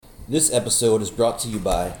This episode is brought to you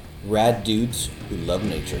by Rad Dudes Who Love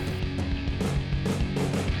Nature.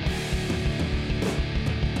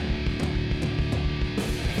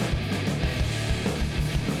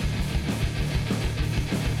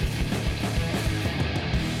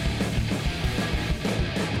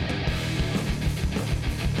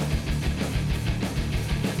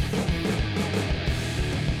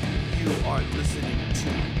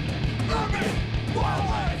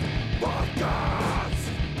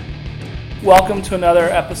 Welcome to another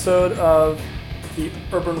episode of the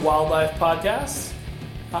Urban Wildlife Podcast.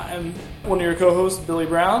 I'm one of your co-hosts, Billy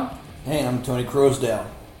Brown. Hey, I'm Tony Crosdale.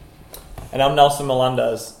 And I'm Nelson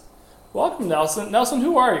Melendez. Welcome, Nelson. Nelson,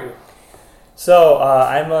 who are you? So,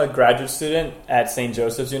 I'm a graduate student at St.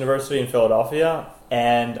 Joseph's University in Philadelphia,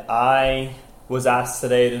 and I was asked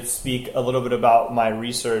today to speak a little bit about my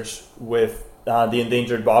research with the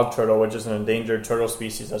endangered bog turtle, which is an endangered turtle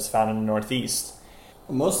species that's found in the Northeast.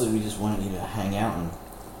 Mostly we just wanted you to hang out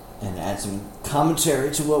and add some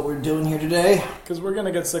commentary to what we're doing here today. Because we're going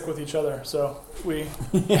to get sick with each other, so we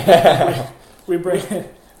bring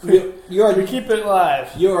it. We keep it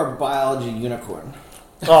live. You're a biology unicorn.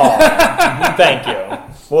 Oh, thank you.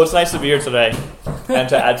 Well, it's nice to be here today and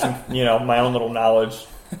to add some, my own little knowledge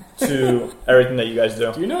to everything that you guys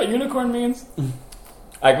do. Do you know what unicorn means?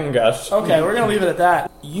 I can guess. Okay, we're going to leave it at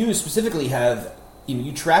that. You specifically have,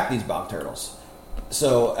 you track these bog turtles.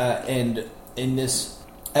 So, and in this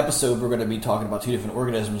episode, we're going to be talking about two different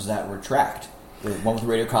organisms that were tracked. One with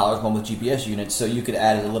radio collars, one with GPS units. So you could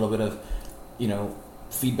add a little bit of,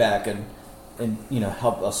 feedback and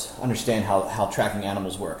help us understand how tracking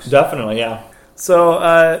animals works. Definitely, yeah. So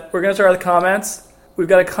we're going to start with comments. We've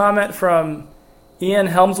got a comment from Ian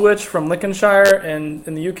Helmswich from Lincolnshire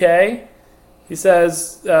in the UK. He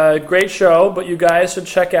says, great show, but you guys should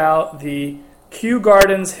check out the Kew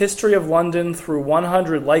Gardens History of London through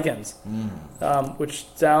 100 lichens, which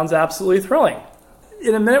sounds absolutely thrilling.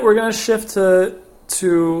 In a minute, we're going to shift to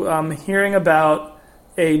hearing about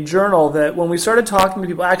a journal that when we started talking to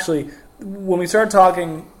people, when we started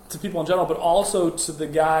talking to people in general, but also to the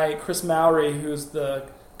guy, Chris Mowry, who's the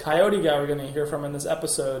Coyote guy we're going to hear from in this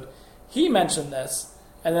episode, he mentioned this.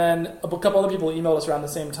 And then a couple other people emailed us around the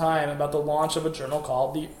same time about the launch of a journal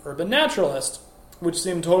called The Urban Naturalist, which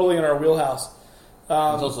seemed totally in our wheelhouse.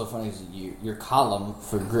 It's also funny is your column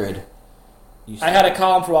for Grid. I had a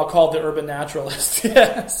column for a while called The Urban Naturalist.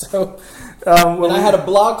 Yeah, so and I had a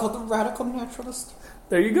blog called The Radical Naturalist.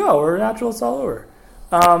 There you go. We're naturalists all over.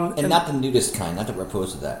 And not the nudist kind, not that we're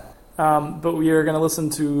opposed to that. But we are going to listen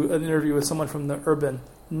to an interview with someone from The Urban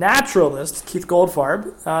Naturalist, Keith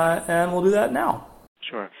Goldfarb, and we'll do that now.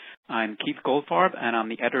 Sure. I'm Keith Goldfarb, and I'm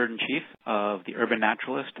the editor-in-chief of The Urban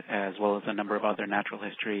Naturalist, as well as a number of other natural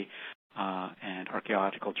history and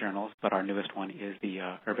archaeological journals, but our newest one is the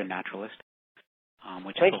Urban Naturalist,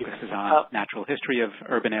 which focuses on natural history of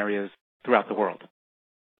urban areas throughout the world.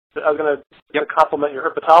 I was going to compliment your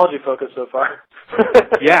herpetology focus so far.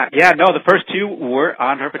 No, the first two were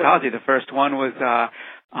on herpetology. The first one was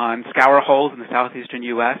on scour holes in the southeastern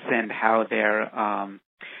U.S. and how they're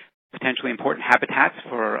potentially important habitats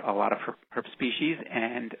for a lot of herp species,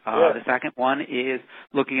 and the second one is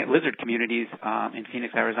looking at lizard communities in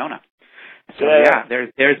Phoenix, Arizona. So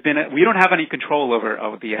there's been we don't have any control over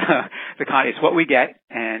the content. It's what we get,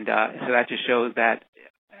 and so that just shows that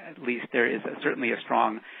at least there is certainly a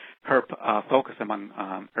strong herp focus among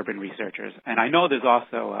urban researchers. And I know there's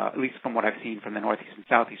also, at least from what I've seen from the northeast and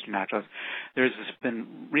southeastern naturalists, there's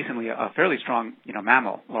been recently a fairly strong,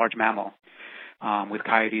 large mammal, with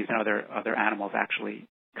coyotes and other animals actually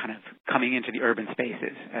kind of coming into the urban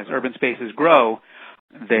spaces. As urban spaces grow,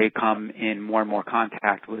 they come in more and more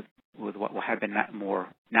contact with what have been more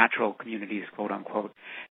natural communities, quote unquote.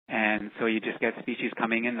 And so you just get species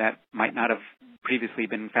coming in that might not have previously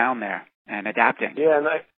been found there and adapting. Yeah,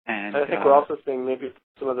 and I think we're also seeing maybe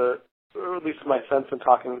some of the, or at least my sense in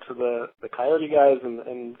talking to the coyote guys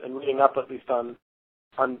and reading up at least on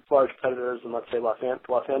large predators in, let's say, Los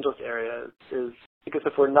Angeles area is because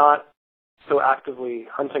if we're not so actively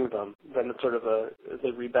hunting them, then it's sort of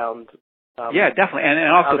they rebound. Definitely. And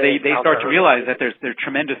also they start to realize that there's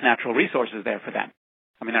tremendous natural resources there for them.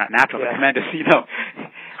 I mean, they're not natural, but tremendous,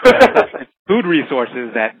 food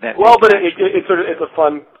resources that. Well, but it's a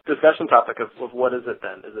fun discussion topic of what is it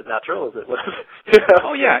then? Is it natural? Is it? What is it?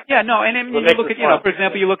 Oh yeah, no. And I mean, you look at for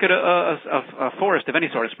example, you look at a forest of any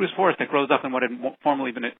sort, a spruce forest that grows up in what had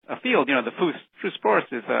formerly been a field. The spruce forest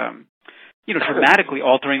is dramatically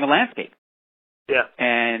altering the landscape. Yeah.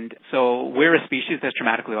 And so we're a species that's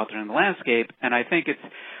dramatically altering the landscape, and I think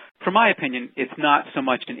from my opinion, it's not so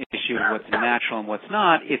much an issue of what's natural and what's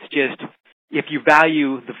not. It's just if you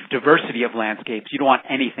value the diversity of landscapes, you don't want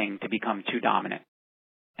anything to become too dominant.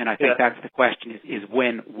 And I think that's the question, is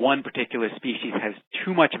when one particular species has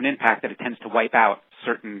too much of an impact that it tends to wipe out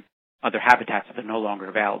certain other habitats that are no longer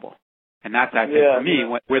available. And that's, I think, for me,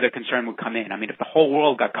 where the concern would come in. I mean, if the whole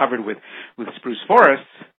world got covered with spruce forests,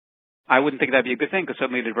 I wouldn't think that'd be a good thing, because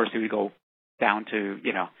suddenly the diversity would go down to,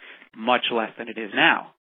 much less than it is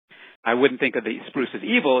now. I wouldn't think of the spruce as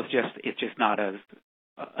evil. It's just not a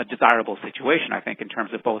desirable situation, I think, in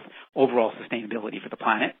terms of both overall sustainability for the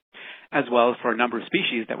planet, as well as for a number of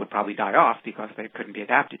species that would probably die off because they couldn't be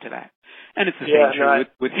adapted to that. And it's the same true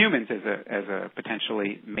with humans as a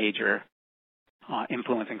potentially major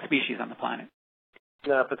influencing species on the planet.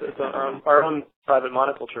 Yeah, but it's our own private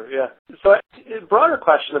monoculture, So a broader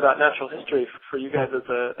question about natural history for you guys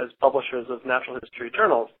as publishers of natural history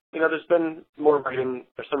journals. There's been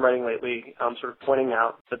some writing lately sort of pointing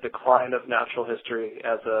out the decline of natural history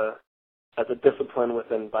as a discipline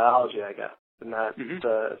within biology, I guess. And that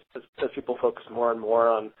as people focus more and more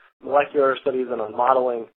on molecular studies and on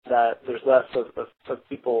modeling, that there's less of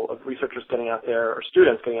researchers getting out there, or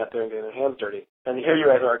students getting out there and getting their hands dirty. And here you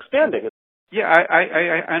guys are expanding. Yeah,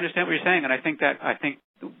 I understand what you're saying, and I think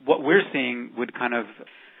what we're seeing would kind of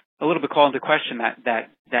a little bit call into question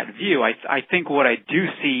that view. I think what I do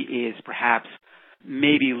see is perhaps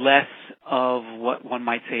maybe less of what one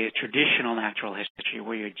might say is traditional natural history,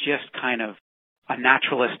 where you're just kind of a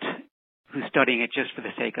naturalist who's studying it just for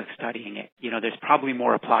the sake of studying it. There's probably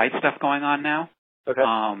more applied stuff going on now. Okay.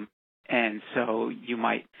 And so you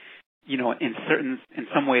might, in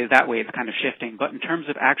some ways that way it's kind of shifting. But in terms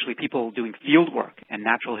of actually people doing field work and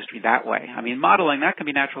natural history that way, I mean, modeling, that can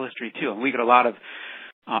be natural history too. And we get a lot of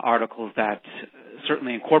articles that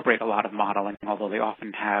certainly incorporate a lot of modeling, although they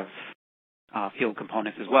often have field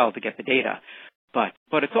components as well to get the data.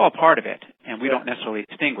 But it's all part of it, and we don't necessarily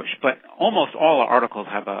distinguish. But almost all our articles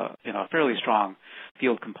have a fairly strong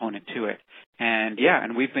field component to it. And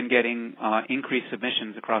we've been getting increased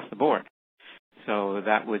submissions across the board. So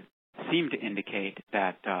that would seem to indicate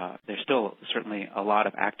that there's still certainly a lot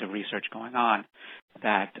of active research going on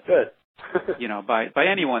that, by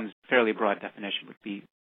anyone's fairly broad definition, would be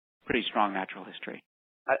pretty strong natural history.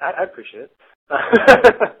 I appreciate it.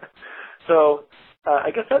 So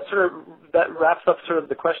I guess that wraps up sort of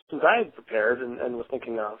the questions I had prepared and was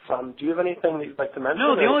thinking of. Do you have anything that you'd like to mention?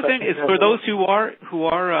 No, the only thing is for those who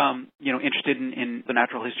are interested in the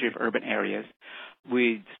natural history of urban areas,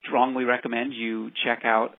 we strongly recommend you check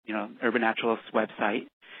out Urban Naturalist's website.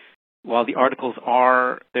 While the articles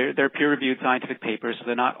they're peer-reviewed scientific papers, so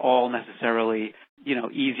they're not all necessarily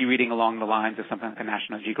easy reading along the lines of something like a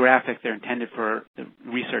National Geographic. They're intended for the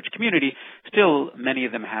research community. Still, many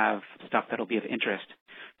of them have stuff that'll be of interest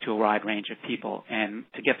to a wide range of people. And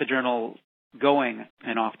to get the journal going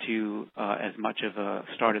and off to as much of a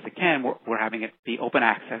start as it can, we're having it be open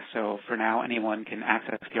access. So for now, anyone can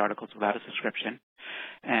access the articles without a subscription.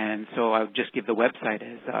 And so I'll just give the website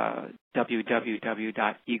as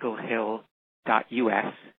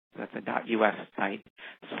www.eaglehill.us. That's a .us site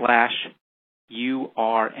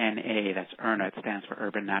 /URNA. That's ERNA. It stands for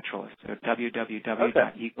Urban Naturalist. So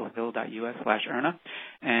www.eaglehill.us/ERNA.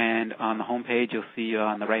 And on the homepage, you'll see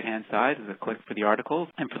on the right-hand side is a click for the articles.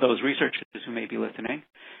 And for those researchers who may be listening,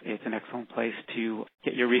 it's an excellent place to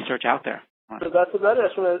get your research out there. So that's about it. I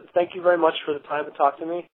just want to thank you very much for the time to talk to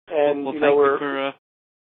me. And thank you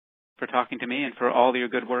for talking to me and for all your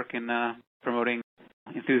good work in promoting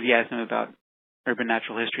enthusiasm about urban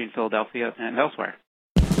natural history in Philadelphia and elsewhere.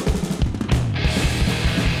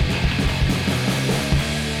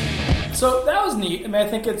 So that was neat. I mean, I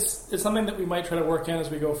think it's something that we might try to work in as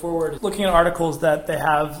we go forward, looking at articles that they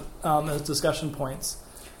have as discussion points.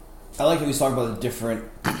 I like that we talk about the different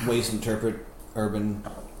ways to interpret urban,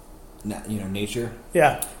 nature.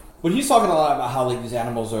 Yeah. But he's talking a lot about how these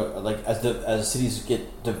animals are as cities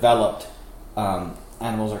get developed,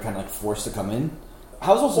 animals are kind of forced to come in.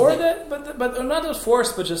 How's also but not just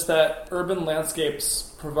forced, but just that urban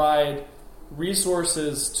landscapes provide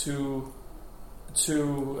resources to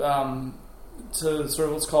sort of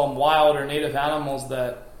let's call them wild or native animals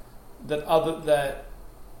that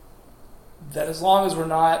as long as we're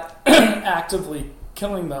not actively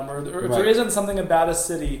killing them, or if there isn't something about a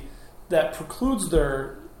city that precludes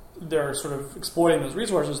their sort of exploiting those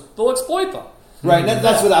resources, they'll exploit them. Right,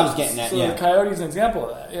 that's what I was getting at. So the coyote is an example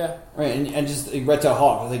of that. Yeah. Right, and just red-tailed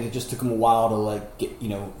hawk. I think it just took them a while to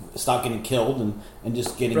stop getting killed and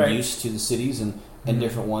just getting used to the cities and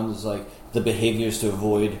different ones, like the behaviors to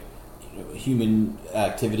avoid human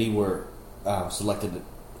activity were selected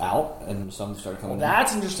out, and some started coming. Well,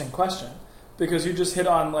 that's an interesting question, because you just hit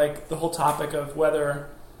on the whole topic of whether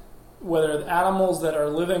whether the animals that are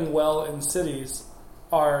living well in cities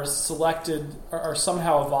are selected, are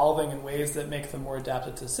somehow evolving in ways that make them more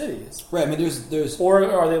adapted to cities. Right. I mean, there's or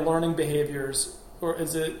are they learning behaviors, or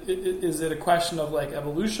is it a question of like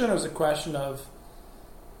evolution, or is it a question of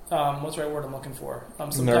what's the right word I'm looking for?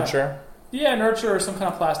 Nurture. Nurture, or some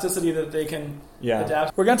kind of plasticity that they can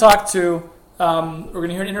adapt. We're going to talk to. We're going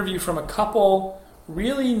to hear an interview from a couple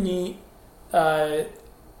really neat,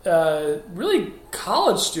 really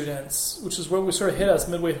college students, which is what we sort of hit us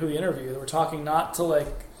midway through the interview. We're talking not to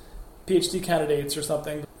like PhD candidates or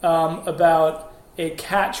something, about a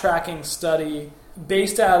cat tracking study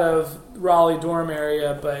based out of Raleigh-Durham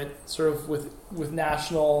area, but sort of with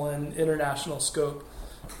national and international scope.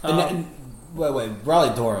 Wait,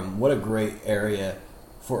 Raleigh-Durham, what a great area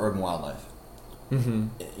for urban wildlife. Mm-hmm.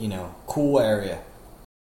 Cool area.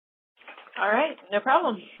 All right, no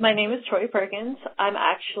problem. My name is Troy Perkins. I'm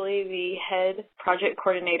actually the head project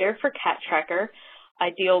coordinator for Cat Tracker. I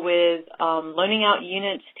deal with loaning out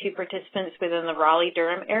units to participants within the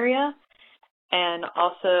Raleigh-Durham area, and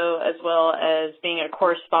also as well as being a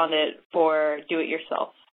correspondent for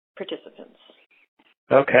do-it-yourself participants.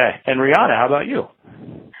 Okay. And Rihanna, how about you?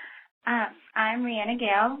 I'm Rihanna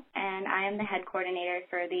Gale, and I am the head coordinator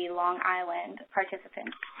for the Long Island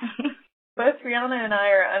participants. Both Rihanna and I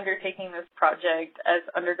are undertaking this project as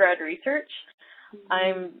undergrad research. Mm-hmm.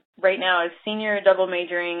 I'm right now a senior double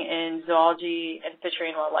majoring in zoology and fishery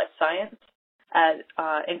and wildlife science at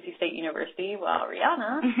NC State University, while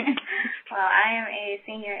Rihanna... Well, I am a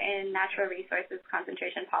senior in natural resources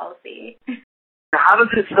concentration policy. How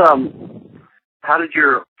did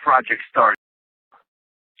your project start?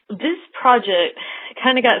 This project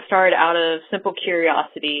kind of got started out of simple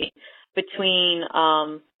curiosity between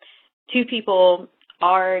two people.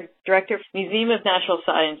 Our director of Museum of Natural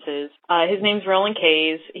Sciences, his name's Roland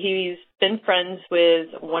Kays. He's been friends with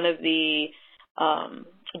one of the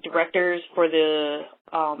directors for the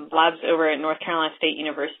labs over at North Carolina State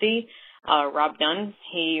University, Rob Dunn.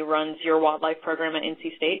 He runs your wildlife program at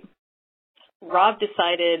NC State. Rob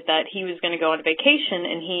decided that he was going to go on vacation,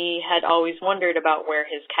 and he had always wondered about where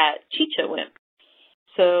his cat Chicha went.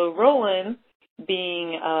 So Roland,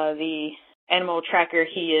 being the animal tracker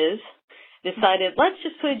he is, decided, let's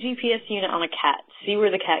just put a GPS unit on a cat, see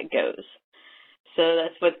where the cat goes. So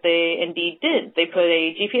that's what they indeed did. They put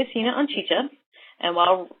a GPS unit on Chicha, and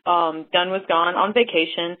while Dunn was gone on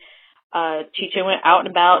vacation, Chicha went out and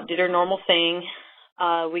about, did her normal thing.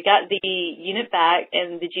 We got the unit back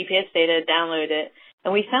and the GPS data, downloaded it,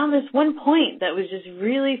 and we found this one point that was just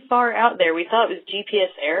really far out there. We thought it was GPS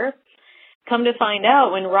error. Come to find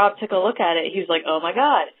out, when Rob took a look at it, he was like, oh my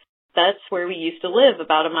God, that's where we used to live,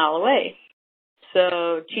 about a mile away.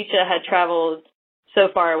 So Chicha had traveled so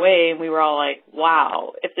far away, and we were all like,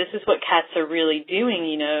 wow, if this is what cats are really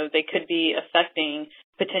doing, they could be affecting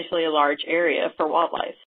potentially a large area for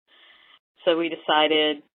wildlife. So we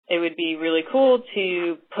decided it would be really cool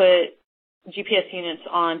to put GPS units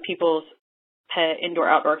on people's pet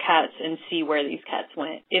indoor-outdoor cats and see where these cats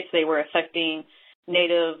went, if they were affecting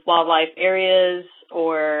native wildlife areas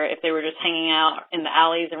or if they were just hanging out in the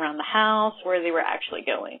alleys around the house, where they were actually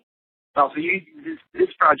going. So this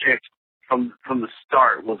project from the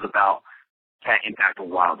start was about cat impact on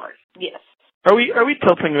wildlife. Yes. Are we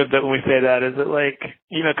tilting with it when we say that? Is it like,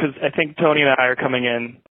 because I think Tony and I are coming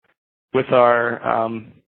in with our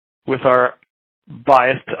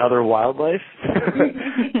bias to other wildlife.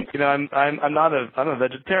 I'm a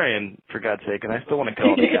vegetarian, for God's sake, and I still want to kill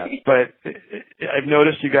all the cats. But I've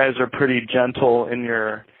noticed you guys are pretty gentle in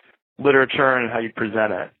your literature and how you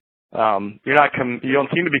present it. You don't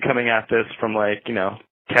seem to be coming at this from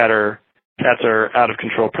cats are out of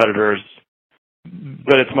control predators,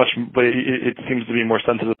 but it seems to be more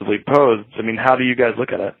sensitively posed. I mean, how do you guys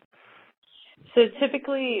look at it? So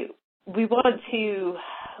typically, we want to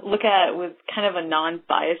look at it with kind of a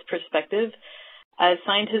non-biased perspective. As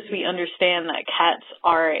scientists, we understand that cats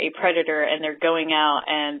are a predator and they're going out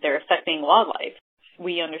and they're affecting wildlife.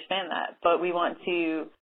 We understand that, but we want to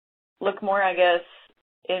look more, I guess,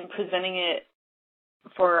 in presenting it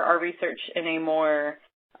for our research in a more,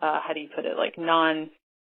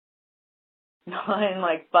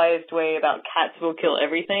 non-biased way about cats will kill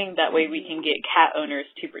everything. That way we can get cat owners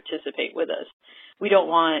to participate with us. We don't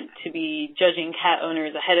want to be judging cat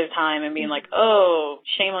owners ahead of time and being like, oh,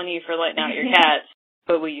 shame on you for letting out your cats,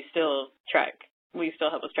 but will you still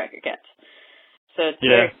help us track your cats? So it's a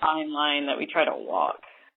very fine line that we try to walk.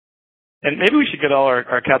 And maybe we should get all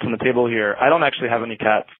our cats on the table here. I don't actually have any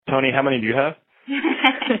cats. Tony, how many do you have?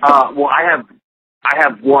 Well, I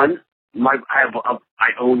have one.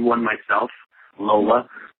 I own one myself, Lola,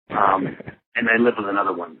 and I live with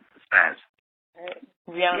another one, Spaz. All right.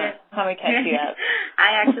 Rihanna, how many cats do you have?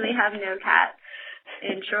 I actually have no cats.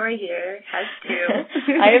 And Troy here has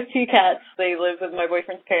 2. I have 2 cats. They live with my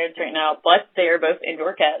boyfriend's parents right now, but they are both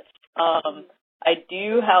indoor cats. I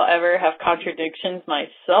do, however, have contradictions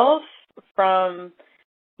myself from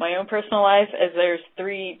my own personal life, as there's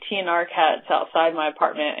 3 TNR cats outside my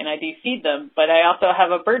apartment, and I do feed them. But I also have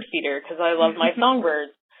a bird feeder because I love my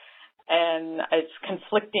songbirds. And it's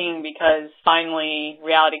conflicting because finally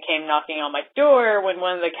reality came knocking on my door when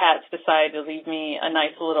one of the cats decided to leave me a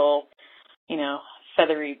nice little,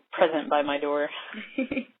 feathery present by my door.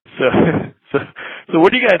 So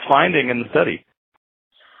what are you guys finding in the study?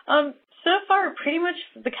 So far, pretty much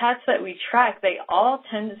the cats that we track, they all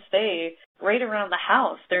tend to stay right around the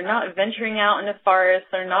house. They're not venturing out in the forest.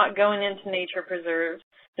 They're not going into nature preserves.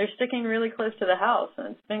 They're sticking really close to the house,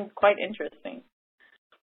 and it's been quite interesting.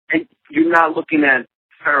 And you're not looking at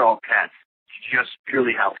feral cats, just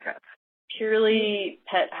purely house cats? Purely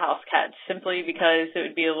pet house cats, simply because it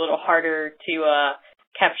would be a little harder to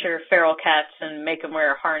capture feral cats and make them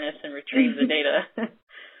wear a harness and retrieve the data.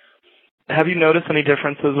 Have you noticed any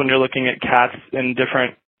differences when you're looking at cats in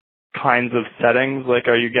different kinds of settings? Like,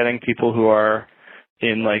 are you getting people who are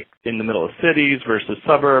in the middle of cities versus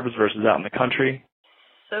suburbs versus out in the country?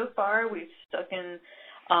 So far, we've stuck in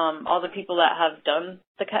all the people that have done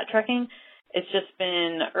the cat tracking. It's just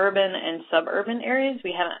been urban and suburban areas.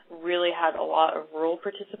 We haven't really had a lot of rural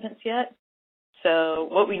participants yet. So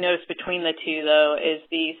what we noticed between the two, though, is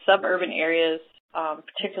the suburban areas,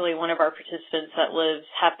 particularly one of our participants that lives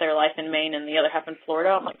half their life in Maine and the other half in Florida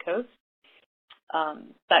on the coast.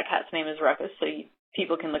 That cat's name is Ruckus, so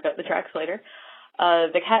people can look up the tracks later.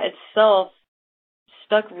 The cat itself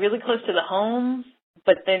stuck really close to the home,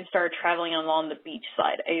 but then started traveling along the beach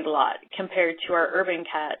side a lot compared to our urban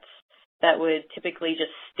cats that would typically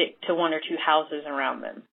just stick to 1 or 2 houses around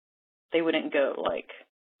them. They wouldn't go,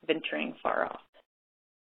 venturing far off.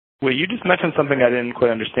 Well, you just mentioned something I didn't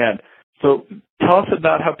quite understand. So tell us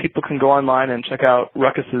about how people can go online and check out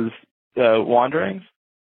Ruckus's wanderings.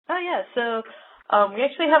 Oh, yeah. So we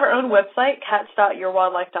actually have our own website,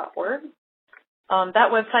 cats.yourwildlife.org.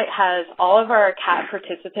 That website has all of our cat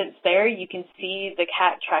participants there. You can see the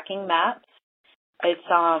cat tracking maps. It's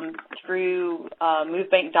through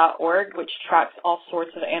movebank.org, which tracks all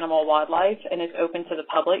sorts of animal wildlife and is open to the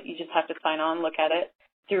public. You just have to sign on, look at it.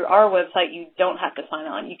 Through our website, you don't have to sign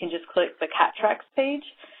on. You can just click the cat tracks page,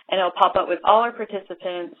 and it'll pop up with all our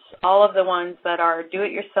participants, all of the ones that are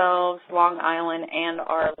do-it-yourselves, Long Island, and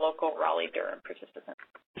our local Raleigh-Durham participants.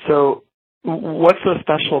 So what's so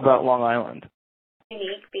special about Long Island?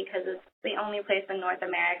 Unique because it's the only place in North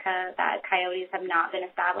America that coyotes have not been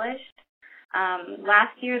established.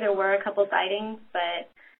 Last year there were a couple sightings, but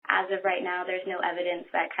as of right now there's no evidence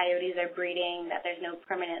that coyotes are breeding, that there's no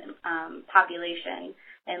permanent population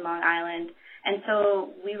in Long Island. And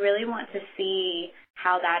so we really want to see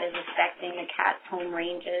how that is affecting the cat's home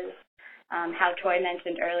ranges. How Troy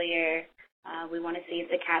mentioned earlier, we want to see if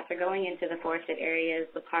the cats are going into the forested areas,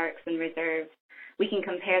 the parks and reserves. We can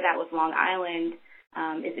compare that with Long Island.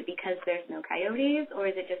 Is it because there's no coyotes, or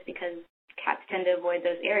is it just because cats tend to avoid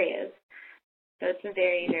those areas? So it's a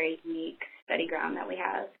very, very unique study ground that we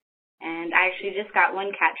have. And I actually just got one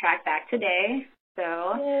cat track back today.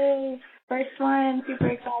 So, yay, first one, super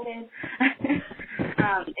excited.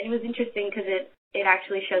 It was interesting because it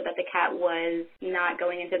actually showed that the cat was not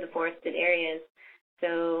going into the forested areas.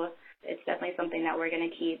 So it's definitely something that we're going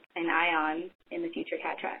to keep an eye on in the future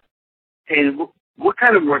cat tracks. And what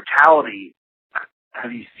kind of mortality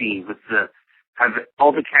have you seen with have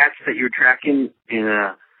all the cats that you're tracking in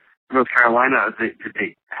North Carolina,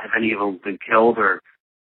 have any of them been killed or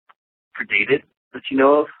predated that you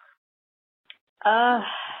know of?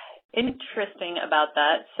 Interesting about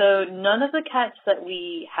that. So none of the cats that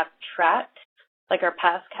we have tracked, like our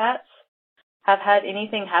past cats, have had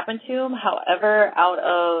anything happen to them. However, out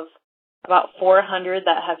of about 400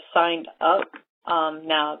 that have signed up,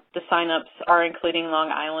 now the sign-ups are including Long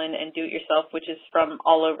Island and Do-It-Yourself, which is from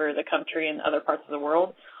all over the country and other parts of the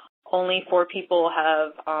world. Only 4 people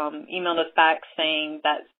have emailed us back saying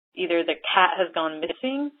that either the cat has gone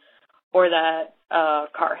missing or that a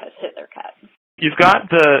car has hit their cat. You've got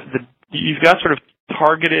you've got sort of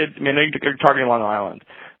targeted. I mean, you're targeting Long Island,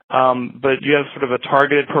 but you have sort of a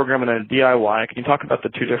targeted program and a DIY. Can you talk about the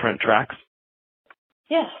 2 different tracks?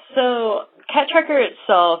 Yes. So Cat Tracker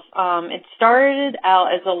itself, it started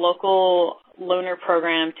out as a local loaner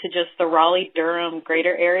program to just the Raleigh-Durham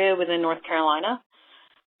greater area within North Carolina.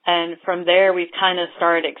 And from there, we've kind of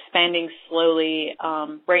started expanding slowly.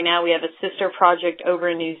 Right now, we have a sister project over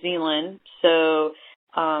in New Zealand. So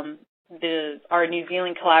our New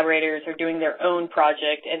Zealand collaborators are doing their own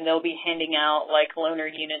project, and they'll be handing out like loaner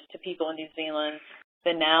units to people in New Zealand.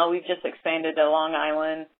 Then now we've just expanded to Long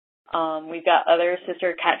Island. We've got other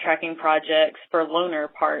sister cat tracking projects for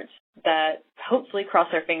loaner parts that hopefully,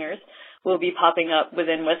 cross our fingers, will be popping up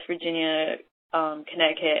within West Virginia,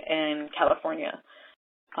 Connecticut, and California.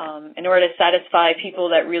 In order to satisfy people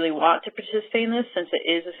that really want to participate in this, since it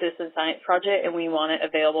is a citizen science project and we want it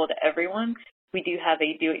available to everyone, we do have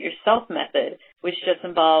a do-it-yourself method, which just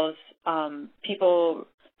involves people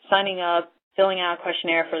signing up, filling out a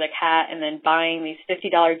questionnaire for the cat, and then buying these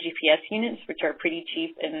 $50 GPS units, which are pretty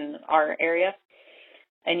cheap in our area.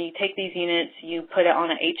 And you take these units, you put it on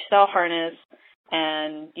an H-cell harness,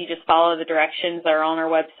 and you just follow the directions that are on our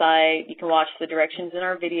website. You can watch the directions in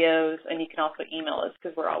our videos, and you can also email us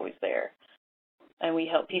because we're always there. And we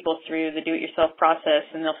help people through the do-it-yourself process,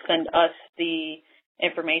 and they'll send us the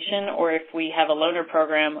information, or if we have a loaner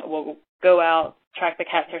program, we'll go out, track the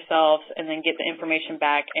cats ourselves, and then get the information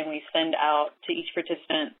back, and we send out to each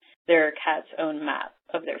participant their cat's own map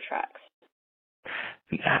of their tracks.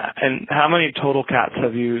 And how many total cats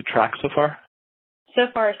have you tracked so far? So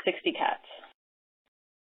far, 60 cats.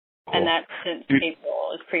 Cool. And that since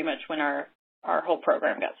April is pretty much when our whole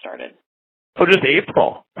program got started. Oh, just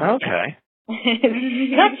April. Okay.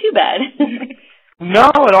 Not too bad. No,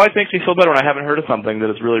 it always makes me feel better when I haven't heard of something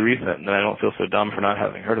that is really recent, and then I don't feel so dumb for not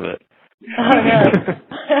having heard of it. Oh, no.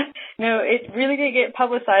 No, it really didn't get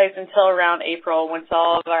publicized until around April, once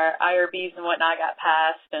all of our IRBs and whatnot got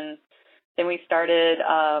passed, and then we started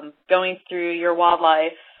going through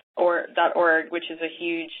yourwildlife.org, which is a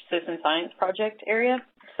huge citizen science project area.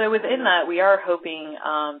 So within that, we are hoping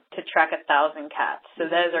to track 1,000 cats. So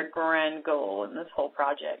that is our grand goal in this whole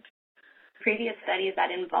project. Previous studies that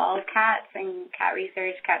involve cats and cat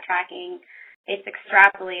research, cat tracking, it's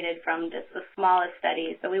extrapolated from just the smallest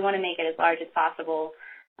studies. So we want to make it as large as possible,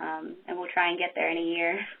 and we'll try and get there in a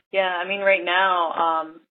year. Yeah, I mean, right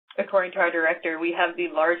now, according to our director, we have the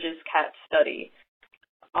largest cat study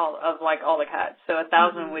all the cats. So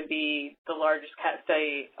 1,000 would be the largest cat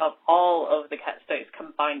study of all of the cat studies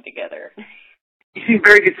combined together. You seem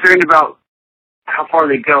very concerned about how far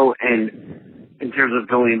they go and in terms of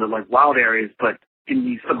going into like wild areas, but in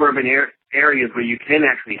these suburban areas where you can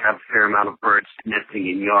actually have a fair amount of birds nesting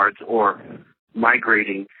in yards or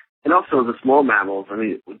migrating, and also the small mammals. I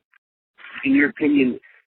mean, in your opinion,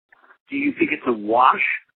 do you think it's a wash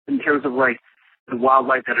in terms of like the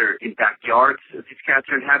wildlife that are in backyards that these cats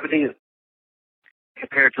are inhabiting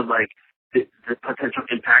compared to like the potential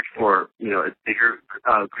impact for, bigger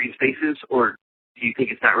green spaces, or do you think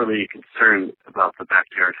it's not really a concern about the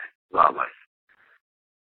backyard wildlife?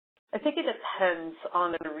 I think it depends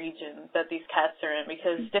on the region that these cats are in,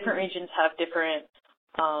 because different regions have different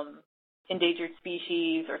endangered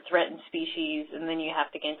species or threatened species, and then you have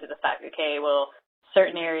to get into the fact, okay, well,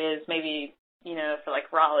 certain areas, maybe, for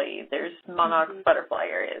like Raleigh, there's monarch butterfly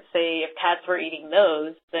areas. Say if cats were eating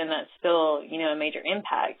those, then that's still, a major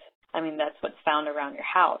impact. I mean, that's what's found around your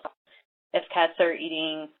house. If cats are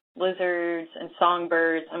eating lizards and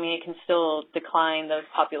songbirds, I mean, it can still decline those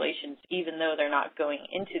populations, even though they're not going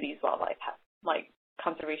into these wildlife,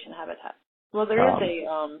 conservation habitats. Well, there is a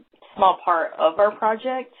small part of our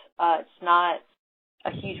project. It's not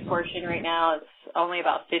a huge portion right now. It's only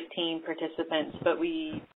about 15 participants, but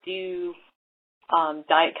we do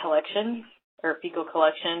diet collection or fecal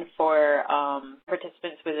collection for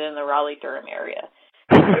participants within the Raleigh-Durham area.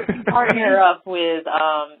 We partner up with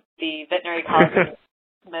the Veterinary College of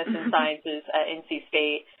Medicine Sciences at NC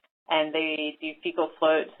State, and they do fecal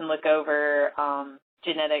floats and look over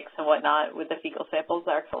genetics and whatnot with the fecal samples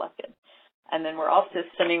that are collected. And then we're also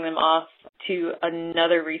sending them off to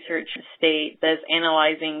another research state that's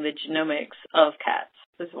analyzing the genomics of cats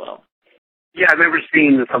as well. Yeah, I remember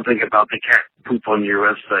seeing something about the cat poop on your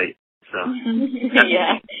website. So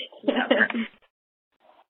yeah.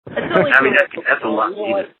 That's a lot.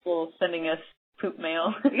 People sending us poop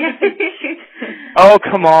mail. Oh,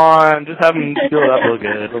 come on. Just have them fill it up real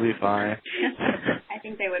good. It'll be fine. I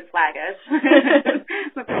think they would flag us.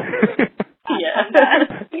 Yeah.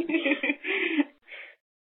 Is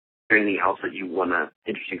there anything else that you want to,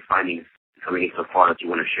 interesting findings coming in so far that you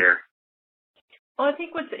want to share? Well, I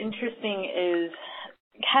think what's interesting is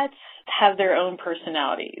cats have their own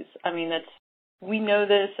personalities. I mean, we know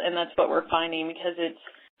this, and that's what we're finding because it's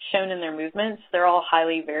shown in their movements. They're all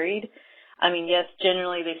highly varied. I mean, yes,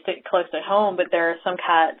 generally they stick close at home, but there are some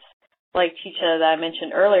cats, like Chicha that I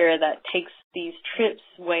mentioned earlier, that takes these trips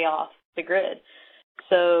way off the grid.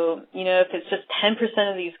 So, if it's just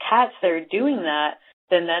 10% of these cats that are doing that,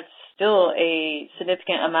 then that's still a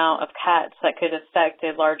significant amount of cats that could affect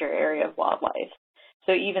a larger area of wildlife.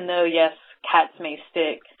 So even though, yes, cats may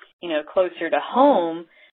stick, closer to home,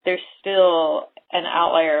 there's still an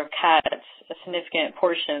outlier of cats, a significant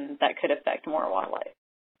portion that could affect more wildlife.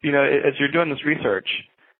 As you're doing this research,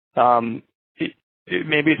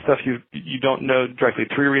 maybe it's stuff you don't know directly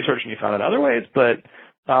through your research and you found in other ways, but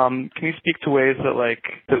can you speak to ways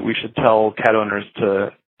that we should tell cat owners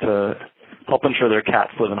to help ensure their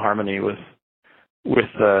cats live in harmony with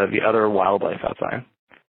the other wildlife outside?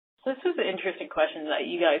 So this was an interesting question that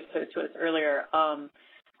you guys posed to us earlier.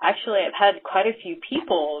 Actually, I've had quite a few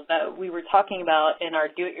people that we were talking about in our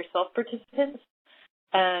do-it-yourself participants,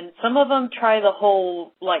 and some of them try the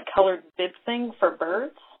whole colored bib thing for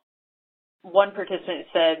birds. One participant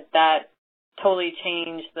said that totally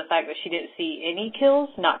changed the fact that she didn't see any kills.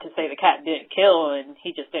 Not to say the cat didn't kill and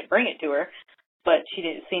he just didn't bring it to her, but she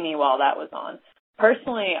didn't see any while that was on.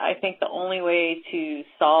 Personally, I think the only way to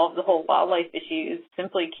solve the whole wildlife issue is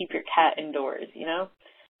simply keep your cat indoors,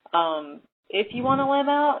 If you want to let him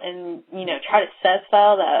out and, try to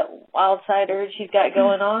satisfy that wild side urge he's got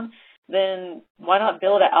going on, then why not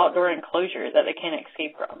build an outdoor enclosure that they can't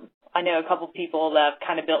escape from? I know a couple of people that have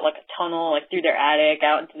kind of built a tunnel through their attic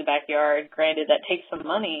out into the backyard. Granted, that takes some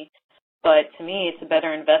money, but to me, it's a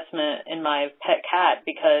better investment in my pet cat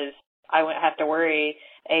because I wouldn't have to worry,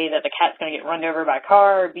 A, that the cat's going to get run over by a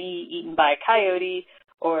car, B, eaten by a coyote,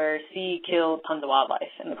 or C, kill tons of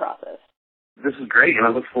wildlife in the process. This is great, and I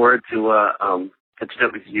look forward to catching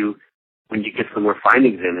up with you when you get some more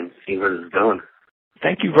findings in and see where this is going.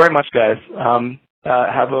 Thank you very much, guys.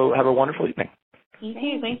 Have a wonderful evening. You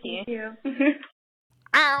too. Thank you.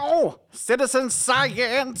 Ow! Citizen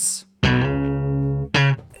science! I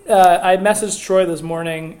messaged Troy this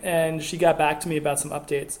morning, and she got back to me about some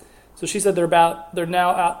updates. So she said they're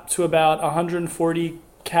now up to about 140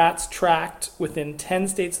 cats tracked within 10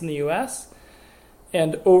 states in the U.S.,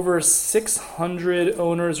 and over 600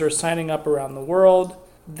 owners are signing up around the world.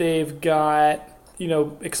 They've got,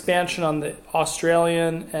 expansion on the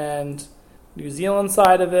Australian and New Zealand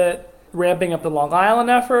side of it, ramping up the Long Island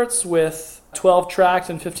efforts with 12 tracked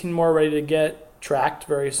and 15 more ready to get tracked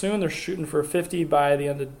very soon. They're shooting for 50 by the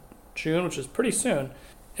end of June, which is pretty soon.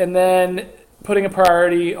 And then putting a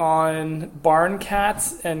priority on barn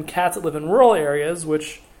cats and cats that live in rural areas,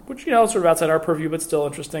 which sort of outside our purview, but still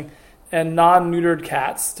interesting. And non-neutered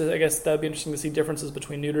cats. I guess that would be interesting to see differences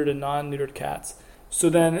between neutered and non-neutered cats. So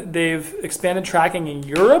then they've expanded tracking in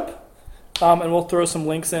Europe, and we'll throw some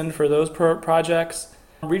links in for those projects.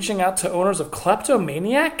 Reaching out to owners of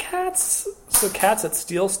kleptomaniac cats, so cats that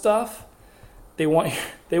steal stuff. They want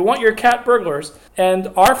your cat burglars. And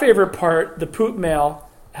our favorite part, the poop mail,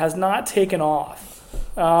 has not taken off.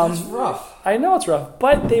 That's rough. I know it's rough,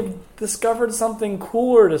 but they've discovered something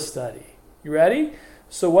cooler to study. You ready?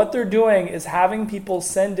 So what they're doing is having people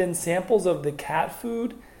send in samples of the cat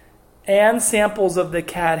food and samples of the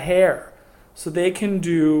cat hair. So they can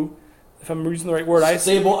do, if I'm using the right word,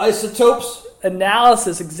 stable isotopes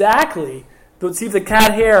analysis, exactly. They'll see if the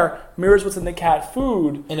cat hair mirrors what's in the cat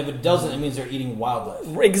food. And if it doesn't, it means they're eating wildlife.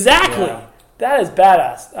 Exactly. Yeah. That is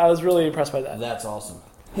badass. I was really impressed by that. That's awesome.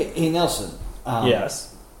 Hey Nelson.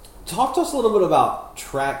 Yes. Talk to us a little bit about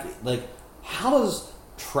tracking. How does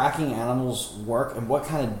tracking animals work, and what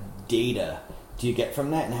kind of data do you get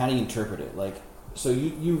from that, and how do you interpret it? So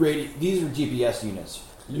you rate these are GPS units.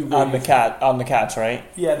 On the cats, right?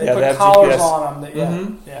 Yeah, they put collars on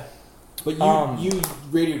them. Yeah. But you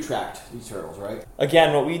radio tracked these turtles, right?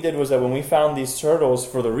 Again, what we did was that when we found these turtles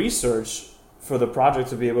for the research, for the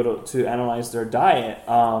project to be able to analyze their diet,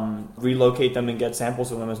 relocate them and get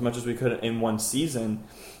samples of them as much as we could in one season,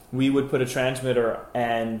 we would put a transmitter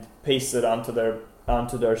and paste it onto their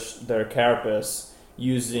carapace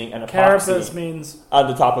using an epoxy. Carapace means on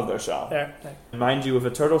the top of their shell. There. Mind you, if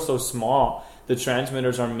a turtle's so small, the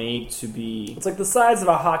transmitters are made to be... It's like the size of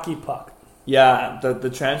a hockey puck. Yeah, the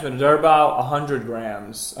transmitters, they're about 100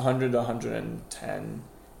 grams, 100 to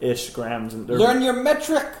 110-ish grams. Learn your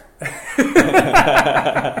metric!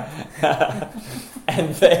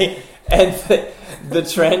 and the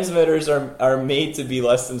transmitters are made to be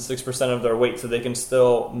less than 6% of their weight, so they can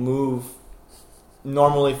still move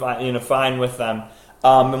normally fine with them.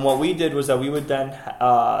 And what we did was that we would then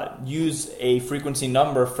use a frequency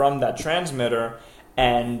number from that transmitter,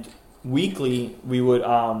 and weekly we would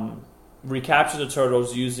recapture the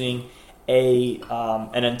turtles using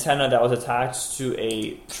an antenna that was attached to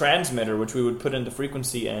a transmitter, which we would put in the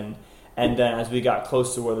frequency in, and then as we got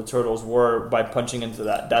close to where the turtles were, by punching into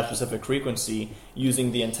that specific frequency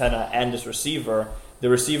using the antenna and this receiver, the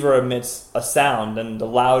receiver emits a sound, and the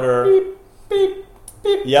louder... Beep, beep.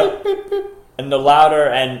 beep, Yep. beep, beep, beep. And the louder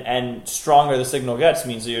and stronger the signal gets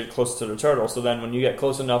means that you're closer to the turtle. So then when you get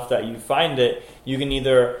close enough that you find it, you can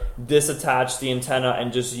either disattach the antenna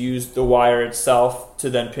and just use the wire itself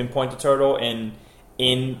to then pinpoint the turtle in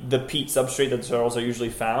the peat substrate that the turtles are usually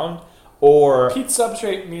found. Or Peat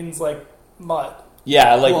substrate means like mud.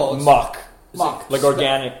 yeah, like Well, it's- muck. Muck. Like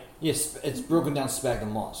organic. Yes, it's broken down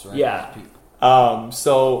sphagnum moss, right? Yeah. Peat.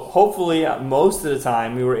 So hopefully most of the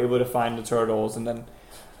time we were able to find the turtles and then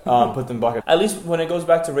put them in buckets. At least when it goes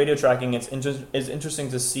back to radio tracking, it's interesting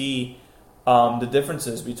to see the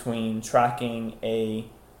differences between tracking a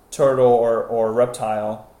turtle or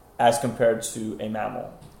reptile as compared to a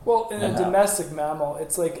mammal. Well, in a Yeah. domestic mammal,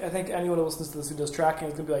 it's like, I think anyone who listens to this who does tracking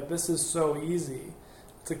is going to be like, this is so easy.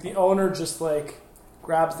 It's like the owner just like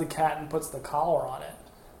grabs the cat and puts the collar on it.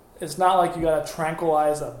 It's not like you got to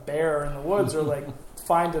tranquilize a bear in the woods or like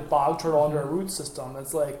find a bog turtle under a root system.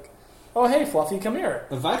 It's like, oh, hey, Fluffy, come here.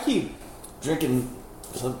 If I keep drinking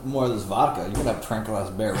some more of this vodka, you're gonna have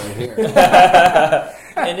tranquilized bear right here.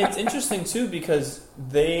 And it's interesting too because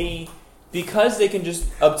they can just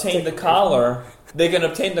obtain the collar. They can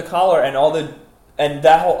obtain the collar and all the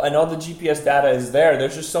GPS data is there.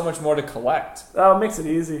 There's just so much more to collect Oh, it makes it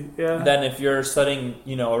easy. Yeah. than if you're studying,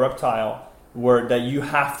 a reptile where that you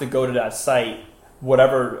have to go to that site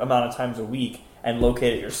whatever amount of times a week and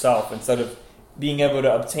locate it yourself instead of being able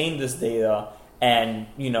to obtain this data and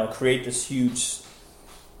create this huge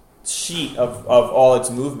sheet of all its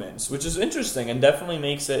movements, which is interesting and definitely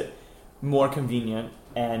makes it more convenient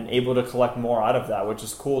and able to collect more out of that, which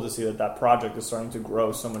is cool to see that project is starting to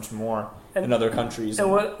grow so much more in other countries.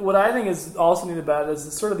 And what I think is also neat about it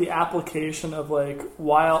is sort of the application of like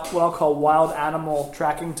what I'll call wild animal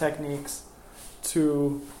tracking techniques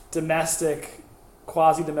to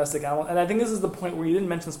quasi-domestic animal. And I think this is the point where you didn't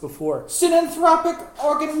mention this before. Synanthropic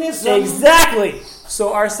organism. Exactly.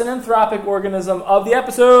 So our synanthropic organism of the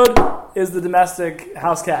episode is the domestic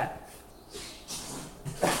house cat.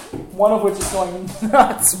 One of which is going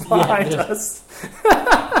nuts behind us.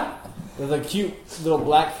 The cute little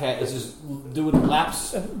black cat is just doing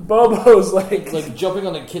laps, Bobo's like jumping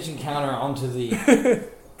on the kitchen counter onto the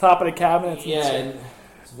top of the cabinets. yeah. And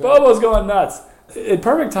Bobo's going nuts. In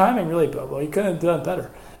perfect timing, really, Bobo. You couldn't have done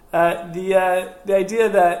better. The idea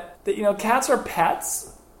that cats are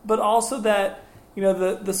pets, but also that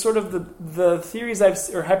the sort of the theories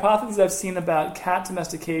or hypotheses I've seen about cat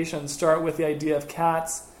domestication start with the idea of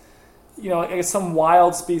cats. I guess some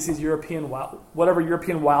wild species, European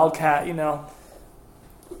wildcat,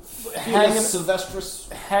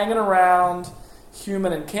 hanging around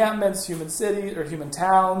human encampments, human cities, or human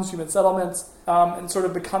towns, human settlements, and sort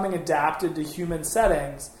of becoming adapted to human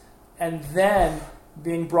settings, and then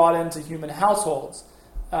being brought into human households.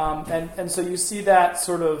 And so you see that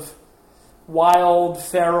sort of wild,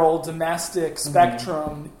 feral, domestic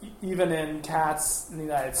spectrum, even in cats in the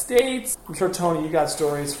United States. I'm sure, Tony, you got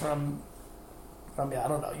stories from I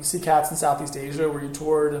don't know. You see cats in Southeast Asia where you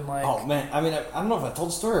toured and like... Oh, man. I mean, I don't know if I told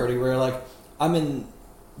the story already where, like, I'm in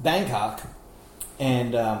Bangkok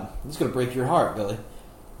and this is going to break your heart, Billy.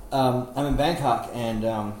 I'm in Bangkok and,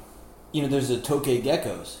 there's the tokay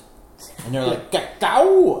geckos. And they're like,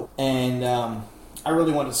 gecko! And I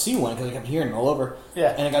really wanted to see one because I kept hearing them all over.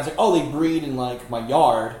 Yeah. And the guy's like, oh, they breed in, like, my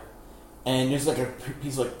yard. And there's, like, a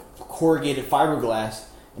piece of, like, corrugated fiberglass.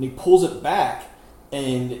 And he pulls it back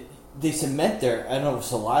and... They cement their, I don't know,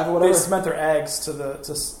 saliva or whatever. They cement their eggs to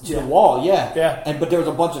the wall, yeah. Yeah. But there was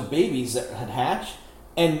a bunch of babies that had hatched,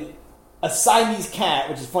 and a Siamese cat,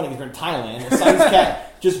 which is funny because we're in Thailand, a Siamese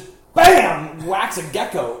cat just bam whacks a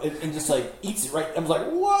gecko and just like eats it right. I was like,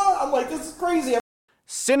 what? I'm like, this is crazy.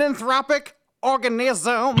 Synanthropic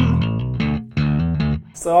organism.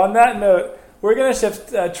 So on that note, we're going to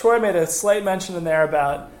shift. Troy made a slight mention in there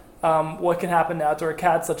about what can happen to outdoor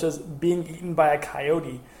cats, such as being eaten by a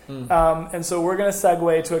coyote. And so we're going to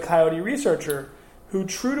segue to a coyote researcher who,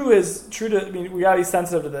 I mean, we got to be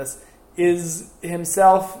sensitive to this, is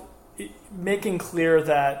himself making clear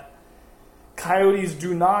that coyotes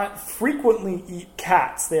do not frequently eat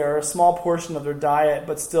cats. They are a small portion of their diet,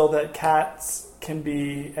 but still that cats can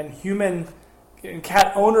be, and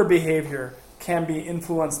cat owner behavior can be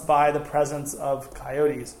influenced by the presence of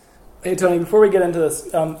coyotes. Hey, Tony, before we get into this,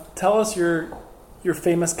 tell us your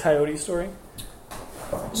famous coyote story.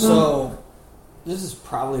 So, this is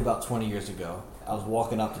probably about 20 years ago. I was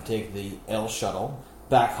walking up to take the L shuttle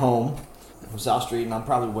back home from South Street, and I'm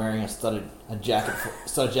probably wearing a studded jacket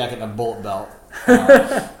and a bullet belt.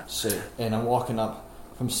 And I'm walking up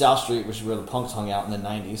from South Street, which is where the punks hung out in the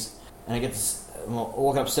 90s. And I'm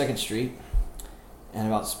walking up 2nd Street,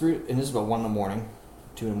 and this is about 1 in the morning,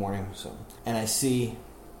 2 in the morning. So, and I see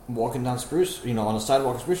walking down Spruce, on the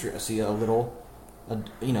sidewalk of Spruce Street, I see a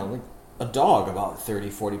dog, about 30,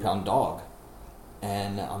 40-pound dog.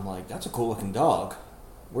 And I'm like, that's a cool-looking dog.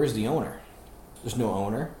 Where's the owner? There's no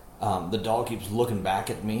owner. The dog keeps looking back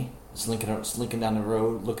at me, slinking down the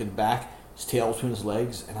road, looking back, his tail between his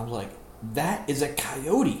legs. And I'm like, that is a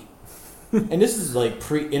coyote. And this is like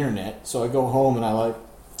pre-internet. So I go home and I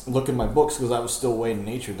look in my books because I was still way in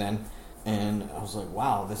nature then. And I was like,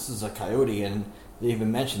 wow, this is a coyote. And they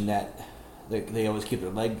even mentioned that they always keep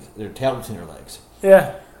their tail between their legs.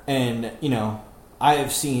 Yeah. And, I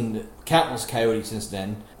have seen countless coyotes since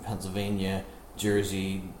then. Pennsylvania,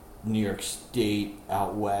 Jersey, New York State,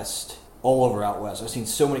 out west, all over out west. I've seen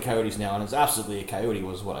so many coyotes now, and it's absolutely a coyote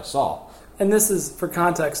was what I saw. And this is, for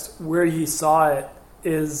context, where he saw it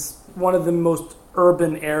is one of the most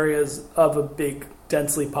urban areas of a big,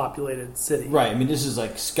 densely populated city. Right. I mean, this is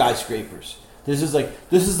like skyscrapers. This is the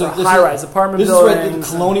high-rise apartment buildings. This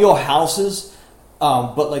is the colonial houses,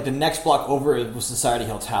 but like the next block over it was Society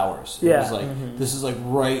Hill Towers. It was like this is like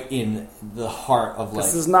right in the heart of like.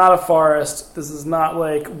 This is not a forest. This is not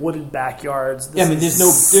like wooded backyards. There's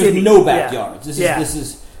no backyards.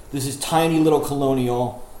 This is tiny little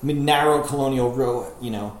colonial. Narrow colonial row,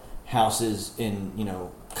 houses in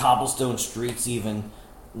cobblestone streets even.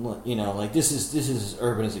 This is as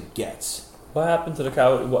urban as it gets. What happened to the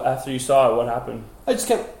coyote after you saw it? What happened? I just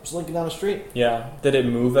kept slinking down the street. Yeah. Did it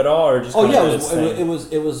move at all, or just?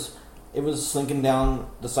 It was slinking down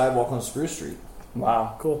the sidewalk on Spruce Street.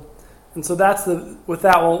 Wow, cool. And so with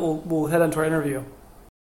that we'll head into our interview.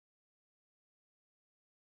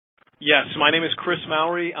 Yes, my name is Chris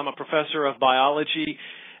Mowry. I'm a professor of biology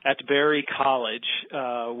at Berry College,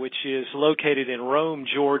 which is located in Rome,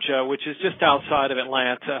 Georgia, which is just outside of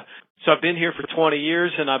Atlanta. So I've been here for 20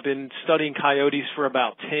 years, and I've been studying coyotes for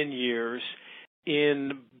about 10 years in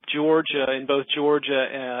Georgia,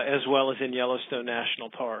 as well as in Yellowstone National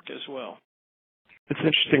Park as well. It's an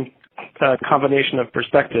interesting combination of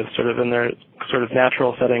perspectives, sort of in their sort of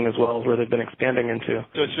natural setting as well as where they've been expanding into.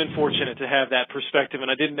 So it's been fortunate to have that perspective, and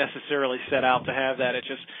I didn't necessarily set out to have that. It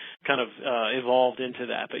just kind of evolved into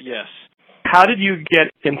that, but yes. How did you get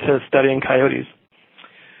into studying coyotes?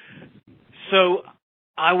 So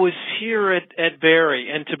I was here at Berry,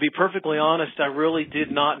 and to be perfectly honest, I really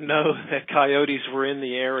did not know that coyotes were in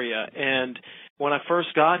the area. And when I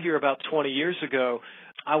first got here about 20 years ago,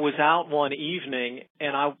 I was out one evening,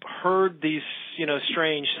 and I heard these,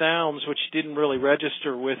 strange sounds which didn't really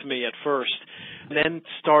register with me at first. And then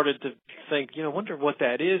started to think, wonder what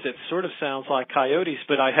that is. It sort of sounds like coyotes,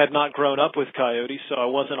 but I had not grown up with coyotes, so I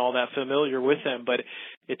wasn't all that familiar with them. But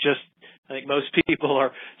I think most people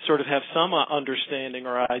sort of have some understanding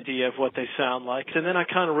or idea of what they sound like. And then I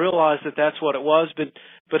kind of realized that that's what it was,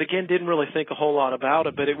 but again, didn't really think a whole lot about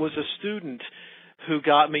it. But it was a student who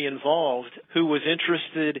got me involved, who was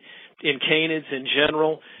interested in canids in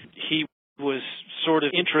general. He was sort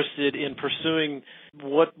of interested in pursuing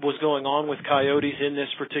what was going on with coyotes in this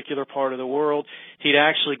particular part of the world. He'd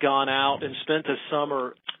actually gone out and spent a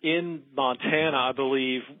summer in Montana, I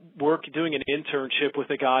believe, doing an internship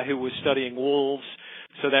with a guy who was studying wolves.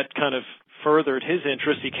 So that kind of furthered his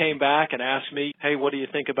interest. He came back and asked me, hey, what do you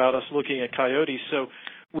think about us looking at coyotes? So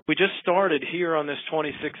we just started here on this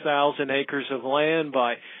 26,000 acres of land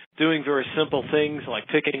by doing very simple things like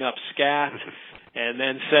picking up scat and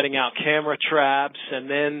then setting out camera traps and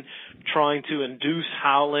then trying to induce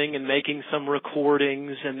howling and making some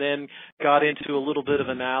recordings, and then got into a little bit of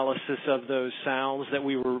analysis of those sounds that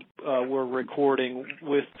we were recording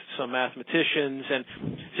with some mathematicians, and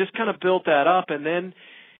just kind of built that up. And then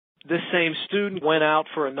this same student went out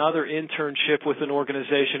for another internship with an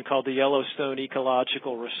organization called the Yellowstone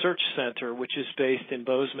Ecological Research Center, which is based in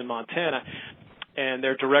Bozeman, Montana. And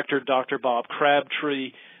their director, Dr. Bob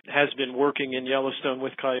Crabtree, has been working in Yellowstone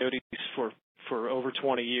with coyotes for over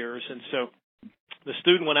 20 years. And so the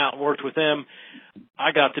student went out and worked with them.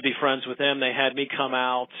 I got to be friends with them. They had me come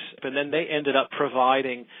out, and then they ended up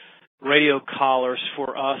providing radio collars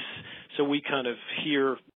for us. So we kind of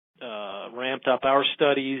here ramped up our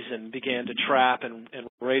studies and began to trap and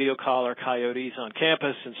radio collar coyotes on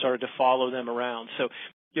campus and started to follow them around. So,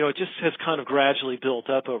 it just has kind of gradually built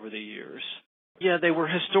up over the years. Yeah, they were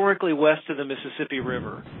historically west of the Mississippi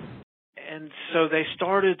River. And so they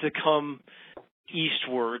started to come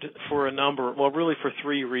eastward for really for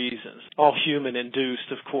three reasons, all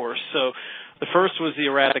human-induced, of course. So the first was the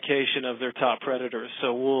eradication of their top predators,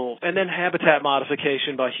 so wolves, and then habitat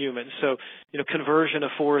modification by humans. So, conversion of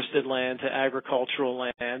forested land to agricultural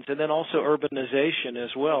lands, and then also urbanization as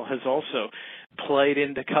well has also played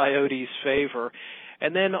into coyotes' favor.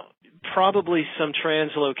 and then probably some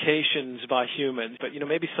translocations by humans, but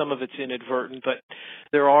maybe some of it's inadvertent, but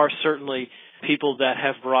there are certainly people that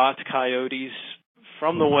have brought coyotes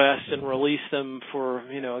from the West and released them for,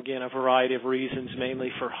 again, a variety of reasons,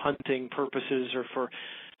 mainly for hunting purposes or for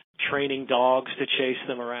training dogs to chase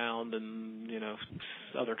them around and,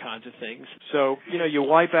 other kinds of things. So, you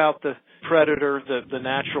wipe out the predator, the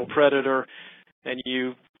natural predator, and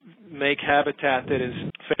you make habitat that is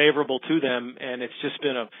favorable to them, and it's just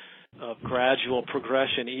been a gradual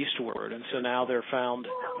progression eastward. And so now they're found,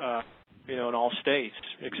 in all states,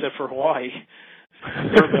 except for Hawaii,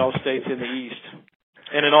 certainly all states in the east,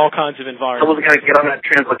 and in all kinds of environments. Someone's got to get on that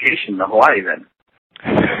translocation to Hawaii then.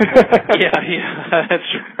 Yeah,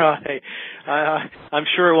 that's right. I'm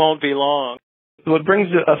sure it won't be long. What brings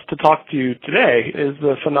us to talk to you today is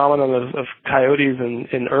the phenomenon of coyotes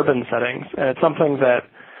in urban settings, and it's something that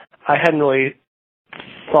I hadn't really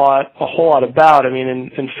thought a whole lot about. I mean,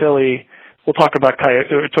 in Philly, we'll talk about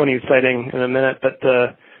Tony's sighting in a minute, but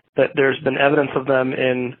that there's been evidence of them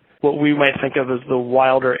in what we might think of as the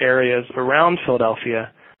wilder areas around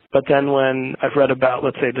Philadelphia. But then when I've read about,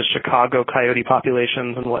 let's say, the Chicago coyote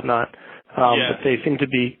populations and whatnot, that they seem to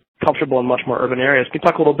be comfortable in much more urban areas. Can you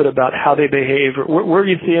talk a little bit about how they behave, or where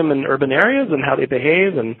you see them in urban areas and how they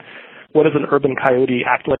behave, and what does an urban coyote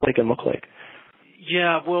act like and look like?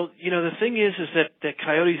 Yeah, well, the thing is that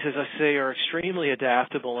coyotes, as I say, are extremely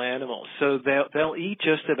adaptable animals. So they'll eat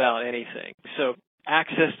just about anything. So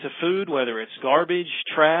access to food, whether it's garbage,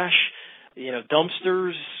 trash,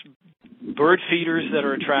 dumpsters, bird feeders that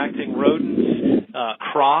are attracting rodents,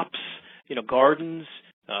 crops, gardens,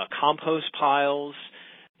 compost piles,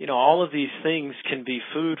 all of these things can be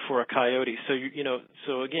food for a coyote. So,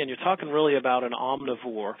 so again, you're talking really about an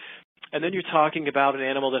omnivore. And then you're talking about an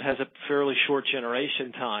animal that has a fairly short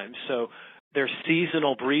generation time. So they're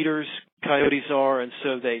seasonal breeders, coyotes are, and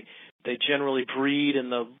so they generally breed in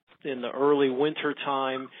the early winter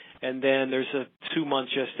time, and then there's a 2-month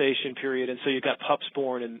gestation period, and so you've got pups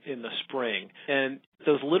born in the spring. And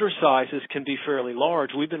those litter sizes can be fairly large.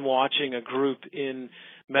 We've been watching a group in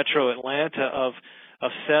metro Atlanta of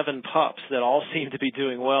 7 pups that all seem to be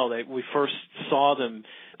doing well. We first saw them,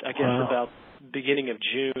 I guess, about beginning of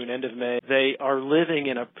June, end of May. They are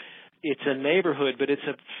living it's a neighborhood, but it's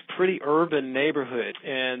a pretty urban neighborhood.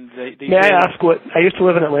 And May I ask I used to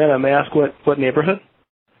live in Atlanta. May I ask what neighborhood?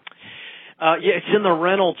 Yeah, it's in the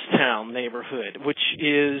Reynoldstown neighborhood, which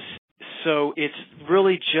is, so it's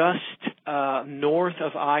really just north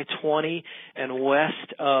of I-20 and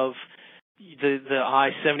west of the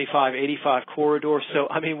I-75-85 corridor. So,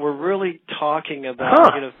 I mean, we're really talking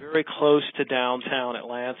about, very close to downtown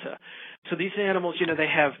Atlanta. So these animals,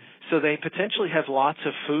 they potentially have lots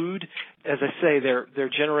of food. As I say, their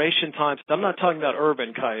generation times, I'm not talking about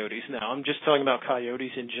urban coyotes now. I'm just talking about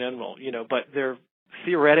coyotes in general, but they're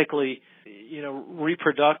theoretically,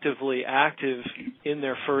 reproductively active in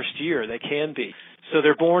their first year. They can be. So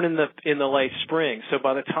they're born in the late spring. So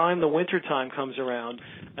by the time the winter time comes around,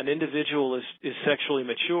 an individual is sexually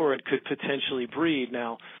mature and could potentially breed.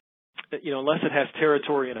 Now, unless it has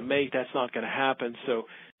territory and a mate, that's not going to happen. So,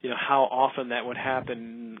 how often that would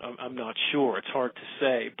happen, I'm not sure. It's hard to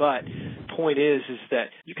say. But point is that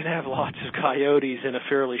you can have lots of coyotes in a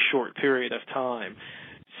fairly short period of time.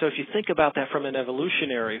 So if you think about that from an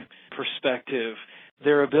evolutionary perspective,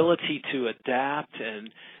 their ability to adapt and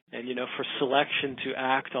for selection to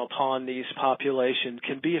act upon these populations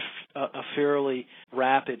can be a fairly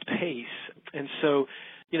rapid pace. And so,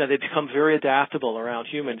 they become very adaptable around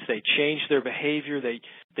humans. They change their behavior. They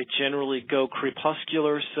generally go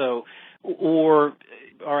crepuscular, or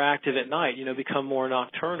are active at night, become more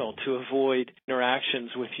nocturnal to avoid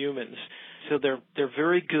interactions with humans. So they're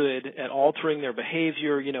very good at altering their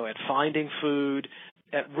behavior, at finding food,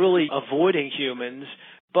 at really avoiding humans,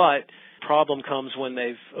 but problem comes when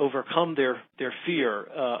they've overcome their fear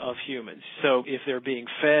of humans. So if they're being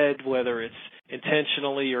fed, whether it's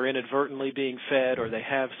intentionally or inadvertently being fed, or they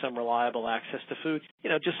have some reliable access to food,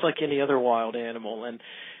 just like any other wild animal, and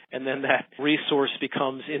then that resource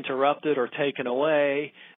becomes interrupted or taken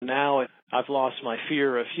away. Now I've lost my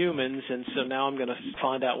fear of humans, and so now I'm going to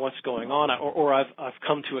find out what's going on, or I've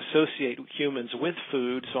come to associate humans with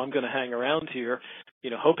food, so I'm going to hang around here,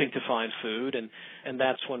 hoping to find food, and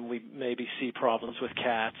that's when we maybe see problems with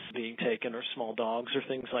cats being taken or small dogs or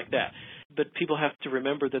things like that. But people have to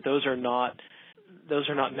remember that those are not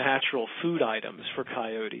natural food items for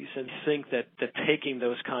coyotes, and think that taking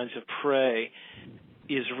those kinds of prey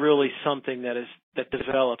is really something that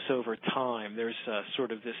develops over time. There's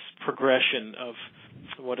sort of this progression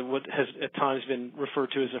what has at times been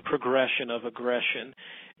referred to as a progression of aggression.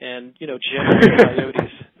 And, generally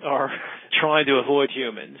coyotes are trying to avoid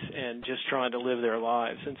humans and just trying to live their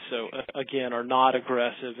lives. And so, again, are not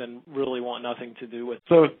aggressive and really want nothing to do with it.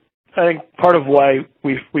 So I think part of why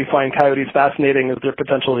we find coyotes fascinating is their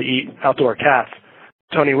potential to eat outdoor cats.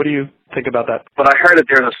 Tony, what do you think about that? But I heard that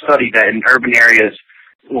there's a study that in urban areas,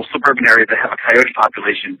 suburban areas that have a coyote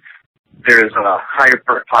population, there's higher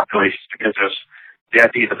bird populations because there's the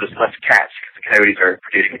idea that there's less cats because the coyotes are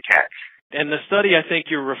producing the cats. And the study I think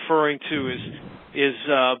you're referring to is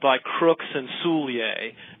by Crooks and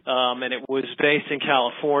Soulier, and it was based in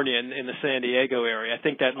California in the San Diego area. I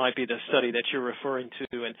think that might be the study that you're referring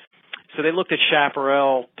to. And so they looked at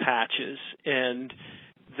chaparral patches, and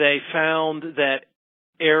they found that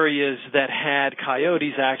areas that had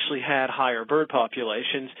coyotes actually had higher bird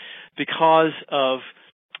populations because of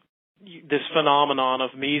this phenomenon of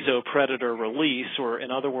mesopredator release, or in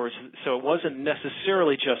other words, so it wasn't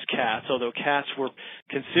necessarily just cats, although cats were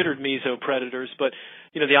considered mesopredators, but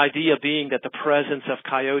the idea being that the presence of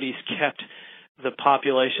coyotes kept the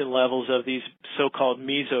population levels of these so-called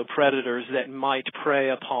mesopredators that might prey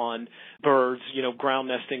upon birds, ground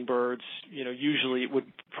nesting birds, usually it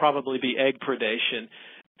would probably be egg predation.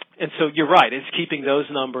 And so you're right, it's keeping those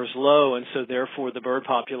numbers low, and so therefore the bird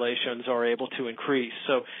populations are able to increase.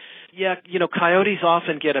 So yeah, coyotes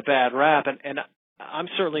often get a bad rap, and I'm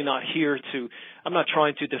certainly not I'm not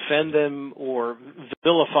trying to defend them or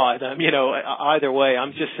vilify them, either way.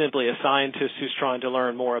 I'm just simply a scientist who's trying to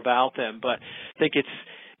learn more about them. But I think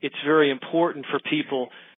it's very important for people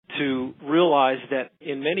to realize that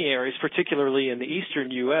in many areas, particularly in the eastern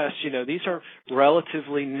U.S., these are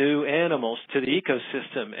relatively new animals to the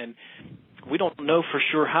ecosystem, and we don't know for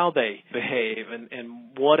sure how they behave and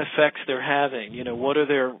what effects they're having. What are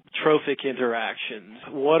their trophic interactions?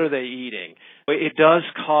 What are they eating? It does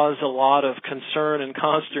cause a lot of concern and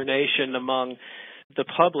consternation among the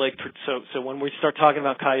public. So when we start talking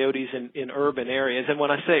about coyotes in urban areas, and when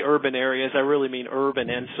I say urban areas, I really mean urban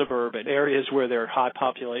and suburban areas where there are high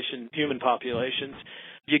population, human populations,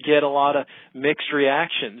 you get a lot of mixed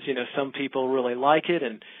reactions. Some people really like it,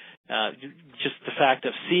 and just the fact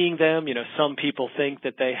of seeing them, some people think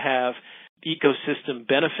that they have ecosystem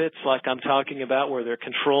benefits like I'm talking about, where they're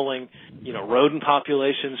controlling, rodent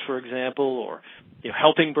populations, for example, or,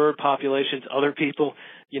 helping bird populations. Other people,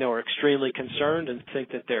 are extremely concerned and think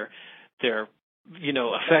that they're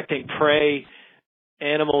affecting prey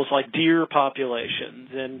animals like deer populations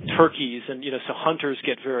and turkeys, and, so hunters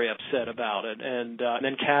get very upset about it, and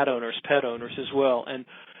then cat owners, pet owners as well. And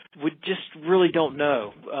we just really don't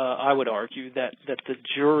know. I would argue that the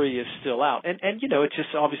jury is still out. And it's just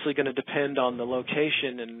obviously going to depend on the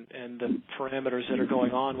location and the parameters that are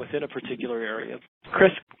going on within a particular area.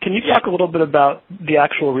 Chris, can you talk a little bit about the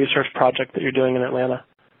actual research project that you're doing in Atlanta?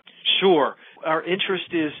 Sure. Our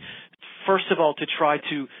interest is, first of all, to try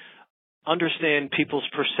to understand people's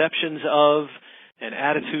perceptions of and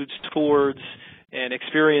attitudes towards and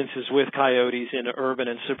experiences with coyotes in urban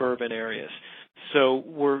and suburban areas. So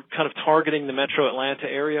we're kind of targeting the metro Atlanta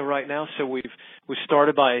area right now. So we've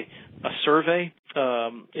started by a survey,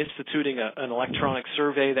 instituting an electronic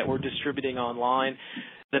survey that we're distributing online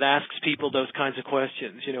that asks people those kinds of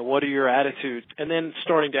questions. What are your attitudes? And then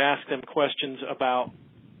starting to ask them questions about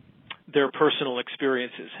their personal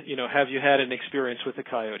experiences. Have you had an experience with a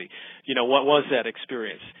coyote? What was that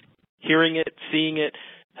experience? Hearing it, seeing it.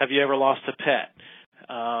 Have you ever lost a pet?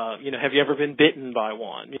 Have you ever been bitten by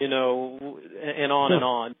one? And on and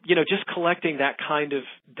on. Just collecting that kind of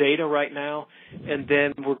data right now, and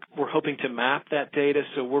then we're hoping to map that data.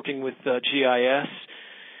 So working with GIS,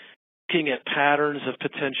 looking at patterns of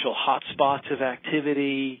potential hotspots of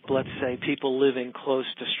activity. Let's say people living close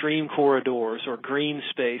to stream corridors or green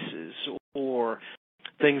spaces or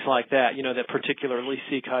things like that. That particularly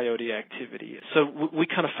see coyote activity. So we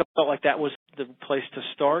kind of felt like that was the place to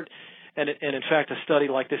start. And in fact, a study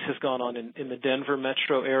like this has gone on in the Denver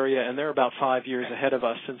metro area, and they're about 5 years ahead of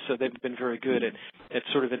us, and so they've been very good at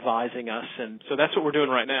sort of advising us. And so that's what we're doing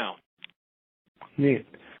right now. Neat.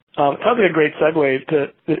 Probably a great segue to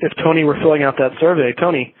if Tony were filling out that survey.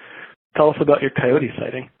 Tony, tell us about your coyote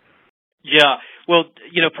sighting. Yeah. Well,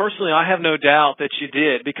 personally, I have no doubt that you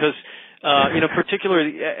did because,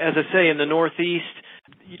 particularly, as I say, in the Northeast,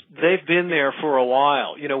 they've been there for a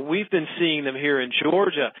while. We've been seeing them here in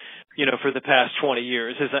Georgia, for the past 20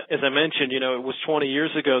 years. As I mentioned, it was 20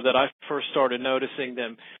 years ago that I first started noticing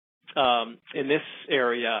them in this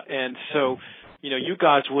area. And so, you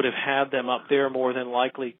guys would have had them up there more than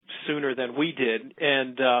likely sooner than we did.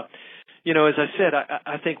 And, as I said,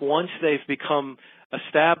 I think once they've become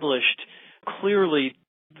established clearly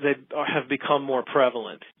they have become more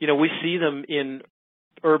prevalent. We see them in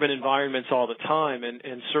urban environments all the time,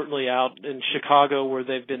 and certainly out in Chicago where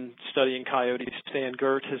they've been studying coyotes. Stan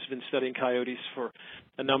Gert has been studying coyotes for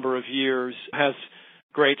a number of years, has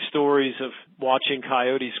great stories of watching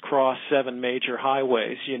coyotes cross 7 major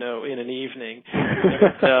highways, in an evening.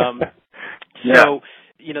 So,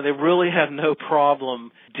 they really have no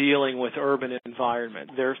problem dealing with urban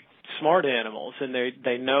environment. They're smart animals, and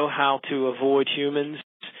they know how to avoid humans,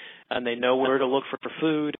 and they know where to look for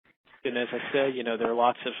food. And as I say, there are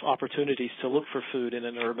lots of opportunities to look for food in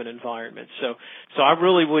an urban environment. So I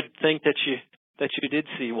really would think that you did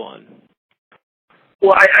see one.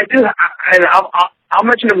 Well, I do, and I'll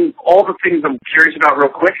mention all the things I'm curious about real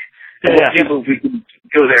quick. And we'll see if we can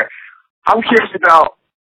go there. I'm curious about,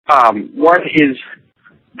 one is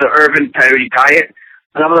the urban coyote diet.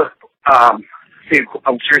 Another thing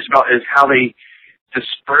I'm curious about is how they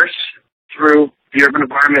disperse through the urban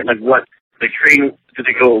environment, like what they train.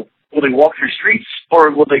 Will they walk through streets,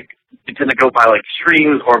 or will they tend to go by like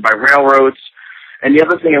streams or by railroads? And the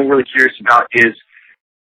other thing I'm really curious about is,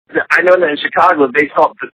 I know that in Chicago they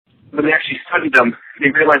thought that when they actually studied them, they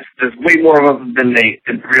realized there's way more of them than they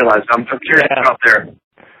realized. I'm curious about their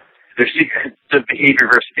behavior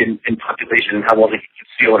versus in population and how well they can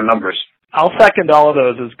conceal their numbers. I'll second all of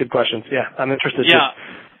those as good questions. Yeah, I'm interested. Yeah.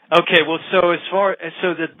 Okay. Well, so as far as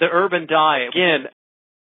the urban diet, again,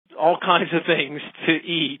 all kinds of things to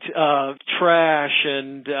eat, trash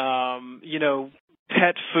and,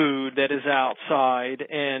 pet food that is outside,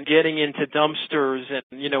 and getting into dumpsters.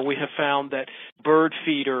 And, we have found that bird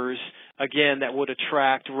feeders, again, that would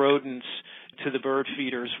attract rodents to the bird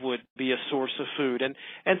feeders would be a source of food. And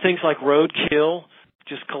things like roadkill,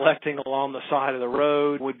 just collecting along the side of the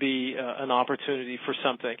road, would be an opportunity for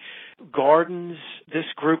something. Gardens, this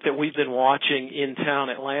group that we've been watching in town,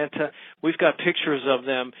 Atlanta, we've got pictures of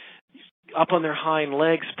them up on their hind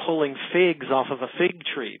legs pulling figs off of a fig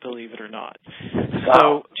tree, believe it or not. Wow.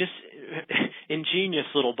 So just ingenious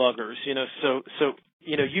little buggers, so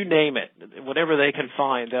you name it. Whatever they can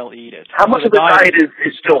find, they'll eat it. How much of the diet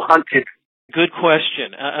is still hunted? Good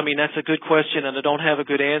question. That's a good question, and I don't have a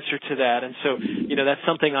good answer to that. And so, that's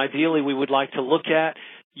something ideally we would like to look at.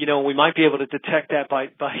 We might be able to detect that by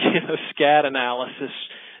scat analysis,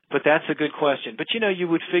 but that's a good question. But, you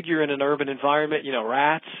would figure in an urban environment,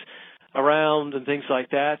 rats around and things like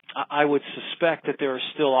that, I would suspect that there are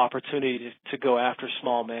still opportunities to go after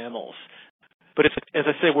small mammals. But as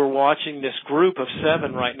I say, we're watching this group of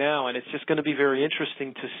 7 right now, and it's just going to be very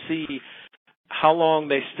interesting to see how long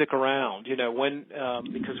they stick around, when,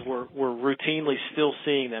 because we're routinely still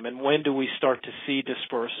seeing them, and when do we start to see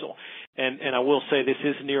dispersal? And I will say this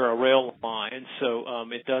is near a rail line, so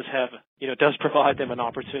it does have, it does provide them an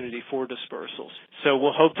opportunity for dispersals. So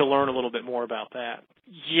we'll hope to learn a little bit more about that.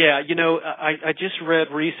 Yeah, I just read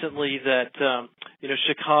recently that,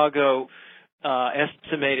 Chicago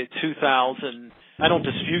estimated 2,000. I don't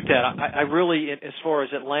dispute that. I really, as far as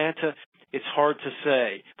Atlanta, it's hard to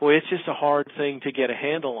say. Boy, it's just a hard thing to get a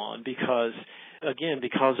handle on because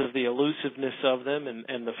of the elusiveness of them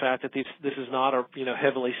and the fact that this is not a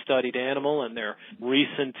heavily studied animal, and they're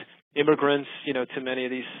recent immigrants to many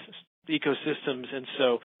of these ecosystems. And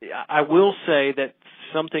so I will say that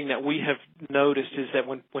something that we have noticed is that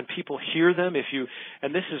when people hear them,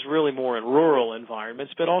 and this is really more in rural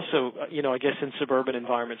environments, but also, I guess in suburban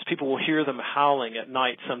environments, people will hear them howling at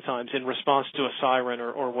night sometimes in response to a siren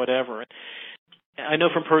or whatever. I know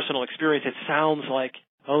from personal experience it sounds like,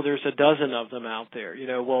 oh, there's a dozen of them out there.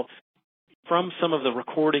 Well, from some of the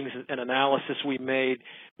recordings and analysis we made,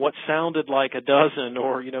 what sounded like a dozen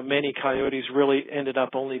or, many coyotes really ended up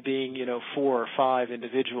only being, 4 or 5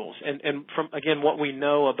 individuals. And from, again, what we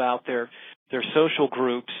know about their social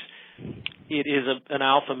groups, it is an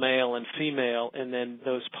alpha male and female and then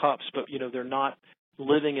those pups, but, they're not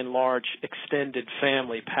living in large extended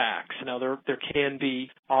family packs. Now, there can be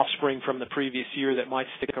offspring from the previous year that might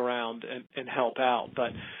stick around and help out,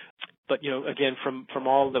 but again, from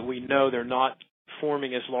all that we know, they're not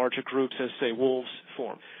forming as large a groups as, say, wolves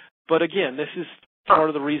form. But again, this is part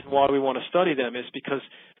of the reason why we want to study them is because,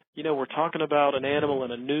 we're talking about an animal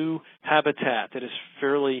in a new habitat that is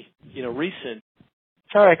fairly, recent.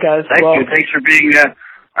 All right, guys. Thank you. Thanks for being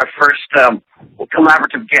our first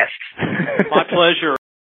collaborative guest. My pleasure.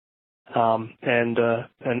 And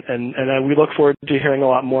we look forward to hearing a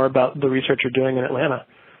lot more about the research you're doing in Atlanta.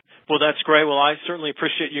 Well, that's great. Well, I certainly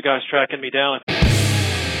appreciate you guys tracking me down.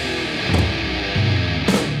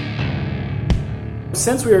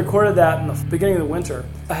 Since we recorded that in the beginning of the winter,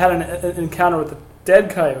 I had an encounter with a dead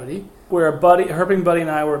coyote. where a herping buddy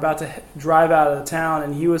and I were about to drive out of the town,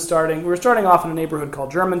 and we were starting off in a neighborhood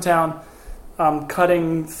called Germantown,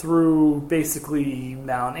 cutting through basically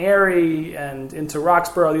Mount Airy and into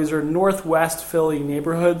Roxborough. These are northwest Philly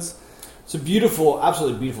neighborhoods. It's a beautiful,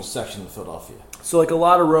 absolutely beautiful section of Philadelphia. So like a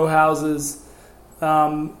lot of row houses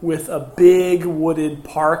with a big wooded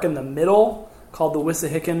park in the middle called the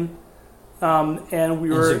Wissahickon. And we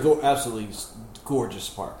were... It's an absolutely gorgeous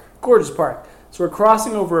park. Gorgeous park. So we're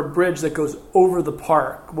crossing over a bridge that goes over the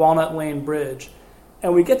park, Walnut Lane Bridge.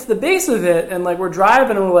 And we get to the base of it, and like we're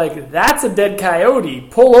driving, and we're like, "That's a dead coyote!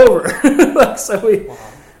 Pull over!" So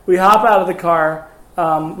we hop out of the car.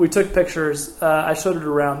 We took pictures. I showed it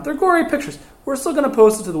around. They're gory pictures. We're still going to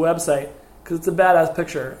post it to the website because it's a badass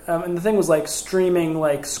picture. And the thing was like streaming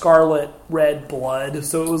like scarlet red blood,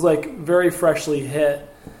 so it was like very freshly hit.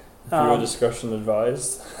 Viewer discretion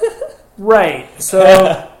advised. Right.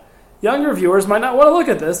 So younger viewers might not want to look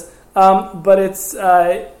at this. But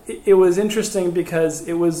it was interesting because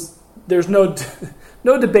there's no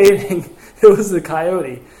debating it was a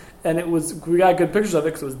coyote, and we got good pictures of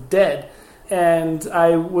it because it was dead. And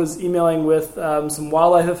I was emailing with some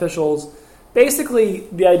wildlife officials. Basically,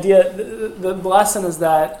 the idea, the lesson is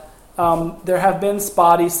that there have been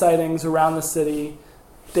spotty sightings around the city.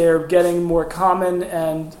 They're getting more common,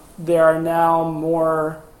 and there are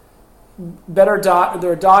now there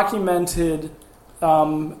are documented.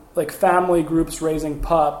 Like family groups raising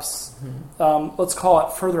pups, let's call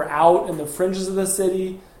it further out in the fringes of the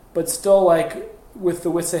city, but still like with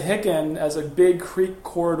the Wissahickon as a big creek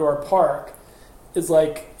corridor park is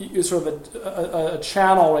like sort of a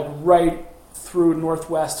channel like right through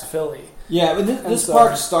northwest Philly. Yeah, but this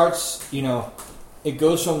park starts, it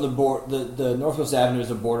goes from the Northwest Avenue is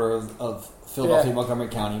the border of Philadelphia, Montgomery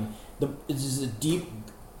County. It's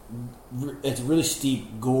a really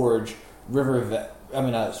steep gorge.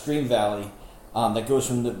 Stream valley that goes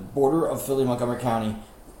from the border of Philly, Montgomery County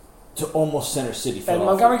to almost center city. And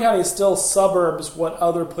Montgomery County is still suburbs. What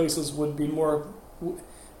other places would be more?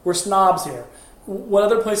 We're snobs here. What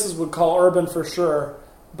other places would call urban for sure,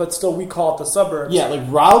 but still we call it the suburbs. Yeah, like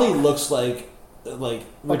Raleigh looks like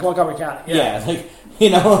Montgomery County. Yeah, it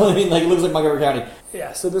looks like Montgomery County.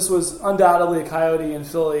 Yeah, so this was undoubtedly a coyote in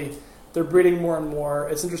Philly. They're breeding more and more.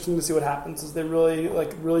 It's interesting to see what happens as they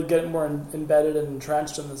really get more embedded and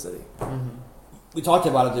entrenched in the city. Mm-hmm. We talked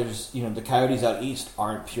about it. There's the coyotes out east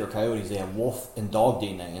aren't pure coyotes. They have wolf and dog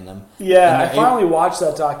DNA in them. Yeah, I finally watched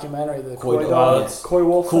that documentary, the Coy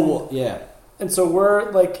Wolf. Cool. Yeah. And so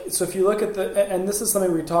if you look at and this is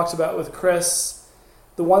something we talked about with Chris,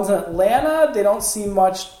 the ones in Atlanta, they don't seem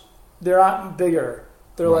much. They're not bigger.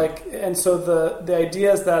 They're right. And so the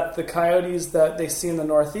idea is that the coyotes that they see in the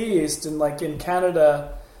Northeast and like in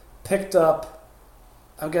Canada picked up,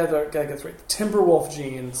 I gotta get this right, timberwolf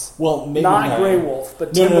genes. Well, maybe not gray wolf,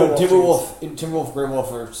 but timberwolf, gray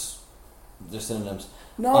wolf are they're synonyms.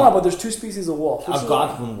 No, but there's two species of wolf.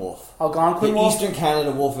 Algonquin wolf. Algonquin wolf. Eastern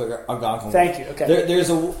Canada wolf, Algonquin. Thank you.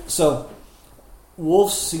 Okay.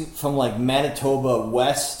 Wolves from like Manitoba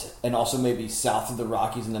west and also maybe south of the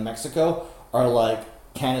Rockies into Mexico are like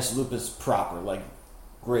Canis lupus proper, like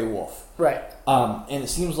gray wolf. Right. And it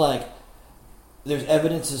seems like there's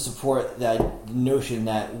evidence to support that notion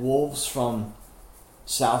that wolves from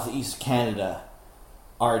southeast Canada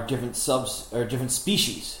are different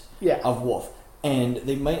species of wolf. And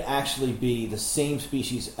they might actually be the same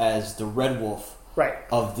species as the red wolf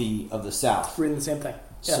of the south. Reading the same thing.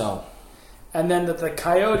 Yeah. So, and then that the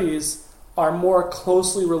coyotes are more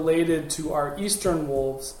closely related to our eastern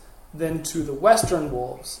wolves than to the western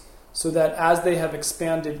wolves, so that as they have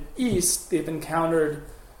expanded east, they've encountered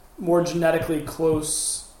more genetically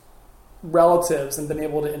close relatives and been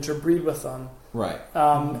able to interbreed with them. Right.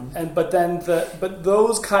 But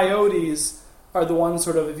those coyotes are the ones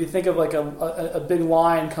sort of, if you think of like a big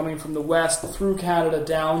line coming from the west through Canada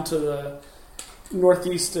down to the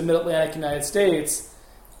northeast and mid-Atlantic United States,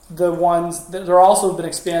 the ones that are also been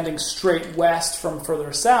expanding straight west from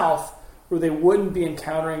further south, where they wouldn't be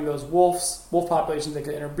encountering those wolf populations they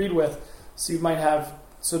could interbreed with. So you might have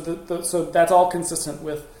so that's all consistent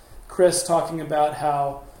with Chris talking about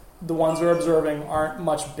how the ones they're observing aren't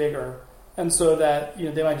much bigger, and so that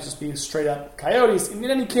they might just be straight up coyotes. And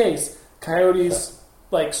in any case, coyotes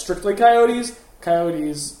like strictly coyotes,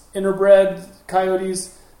 interbred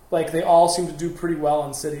coyotes, like they all seem to do pretty well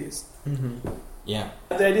in cities. Mm-hmm. Yeah.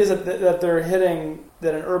 The idea is that they're hitting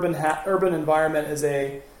that an urban environment is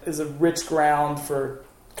a rich ground for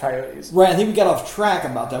coyotes. Right. I think we got off track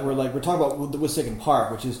about that. We're talking about the Wissahickon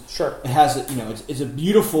Park, which is sure. It has it's a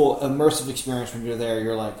beautiful immersive experience when you're there.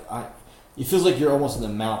 You're like it feels like you're almost in the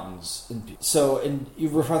mountains. And you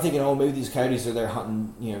were probably thinking, oh, maybe these coyotes are there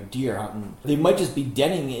hunting, deer hunting. They might just be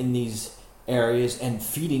denning in these areas and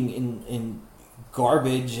feeding in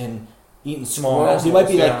garbage and eating squirrels. They might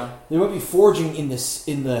be they might be foraging in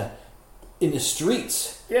the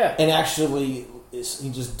streets. Yeah. And actually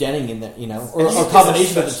just denning in that, or a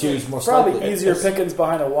combination of the two is more probably likely. easier pickings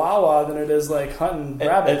behind a Wawa than it is like hunting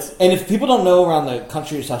rabbits. And if people don't know around the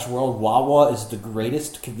country / world, Wawa is the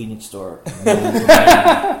greatest convenience store.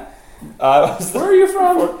 Where are you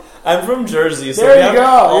from? I'm from Jersey, so there we have you go.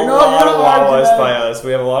 a lot of Wawas by us.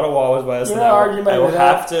 We have a lot of Wawas by us. You're and not arguing I will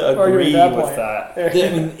have to agree that with that. I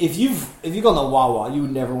mean, if you've gone to Wawa, you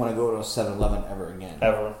would never want to go to a 7-Eleven ever again.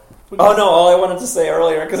 Ever. Oh no! All I wanted to say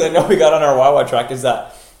earlier, because I know we got on our Wawa track, is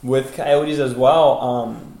that with coyotes as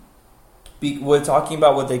well, we're talking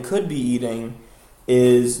about what they could be eating.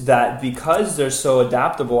 Is that because they're so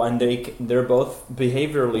adaptable and they're both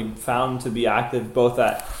behaviorally found to be active both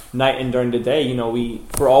at night and during the day.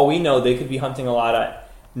 For all we know, they could be hunting a lot at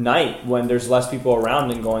night when there's less people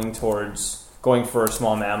around and going for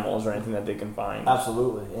small mammals or anything that they can find.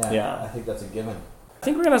 Absolutely, yeah. I think that's a given. I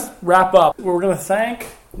think we're going to wrap up. We're going to thank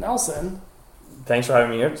Nelson. Thanks for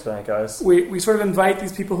having me here tonight, guys. We sort of invite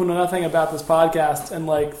these people who know nothing about this podcast, and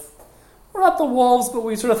we're not the wolves, but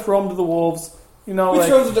we sort of throw them to the wolves. We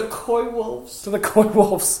throw them to the coy wolves. To the coy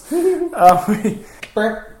wolves.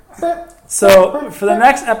 So for the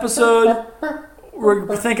next episode,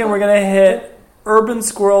 we're thinking we're going to hit urban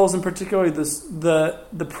squirrels, and particularly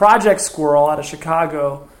the project squirrel out of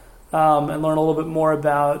Chicago, and learn a little bit more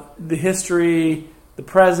about the history, the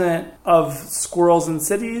present of squirrels in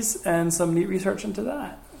cities, and some neat research into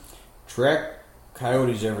that. Track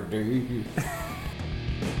coyotes every day.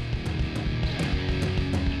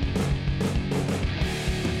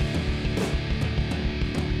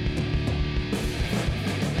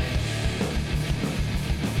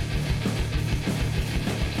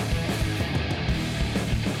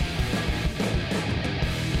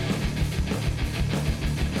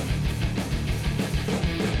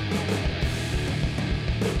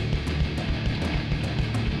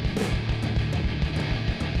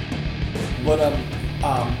 But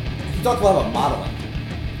you talk a lot about modeling.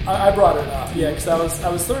 I brought it up, yeah, because I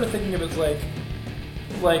was sort of thinking of it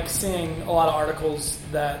like seeing a lot of articles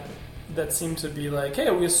that seem to be like,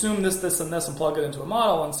 hey, we assume this, and this, and plug it into a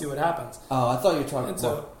model and see what happens. Oh, I thought you were talking.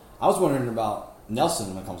 I was wondering about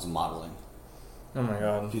Nelson when it comes to modeling. Oh my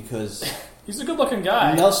god! Because he's a good-looking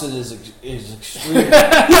guy. Nelson is extremely. He's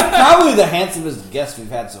probably the handsomest guest we've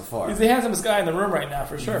had so far. He's the handsomest guy in the room right now,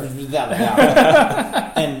 for sure. Without a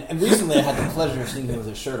doubt. and recently, I had the pleasure of seeing him with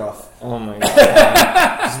his shirt off. Oh my god!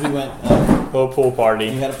 Because we went little pool party.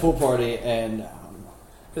 We had a pool party, and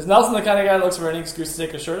is Nelson the kind of guy that looks for any excuse to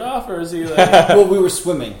take his shirt off, or is he like? Well, we were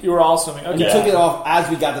swimming. You were all swimming. Okay. And he took it off as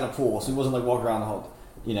we got to the pool, so he wasn't walking around the whole.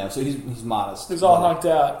 So he's modest. He's all hunked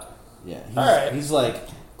out. Yeah. All right. He's like,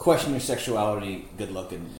 question your sexuality, good looking.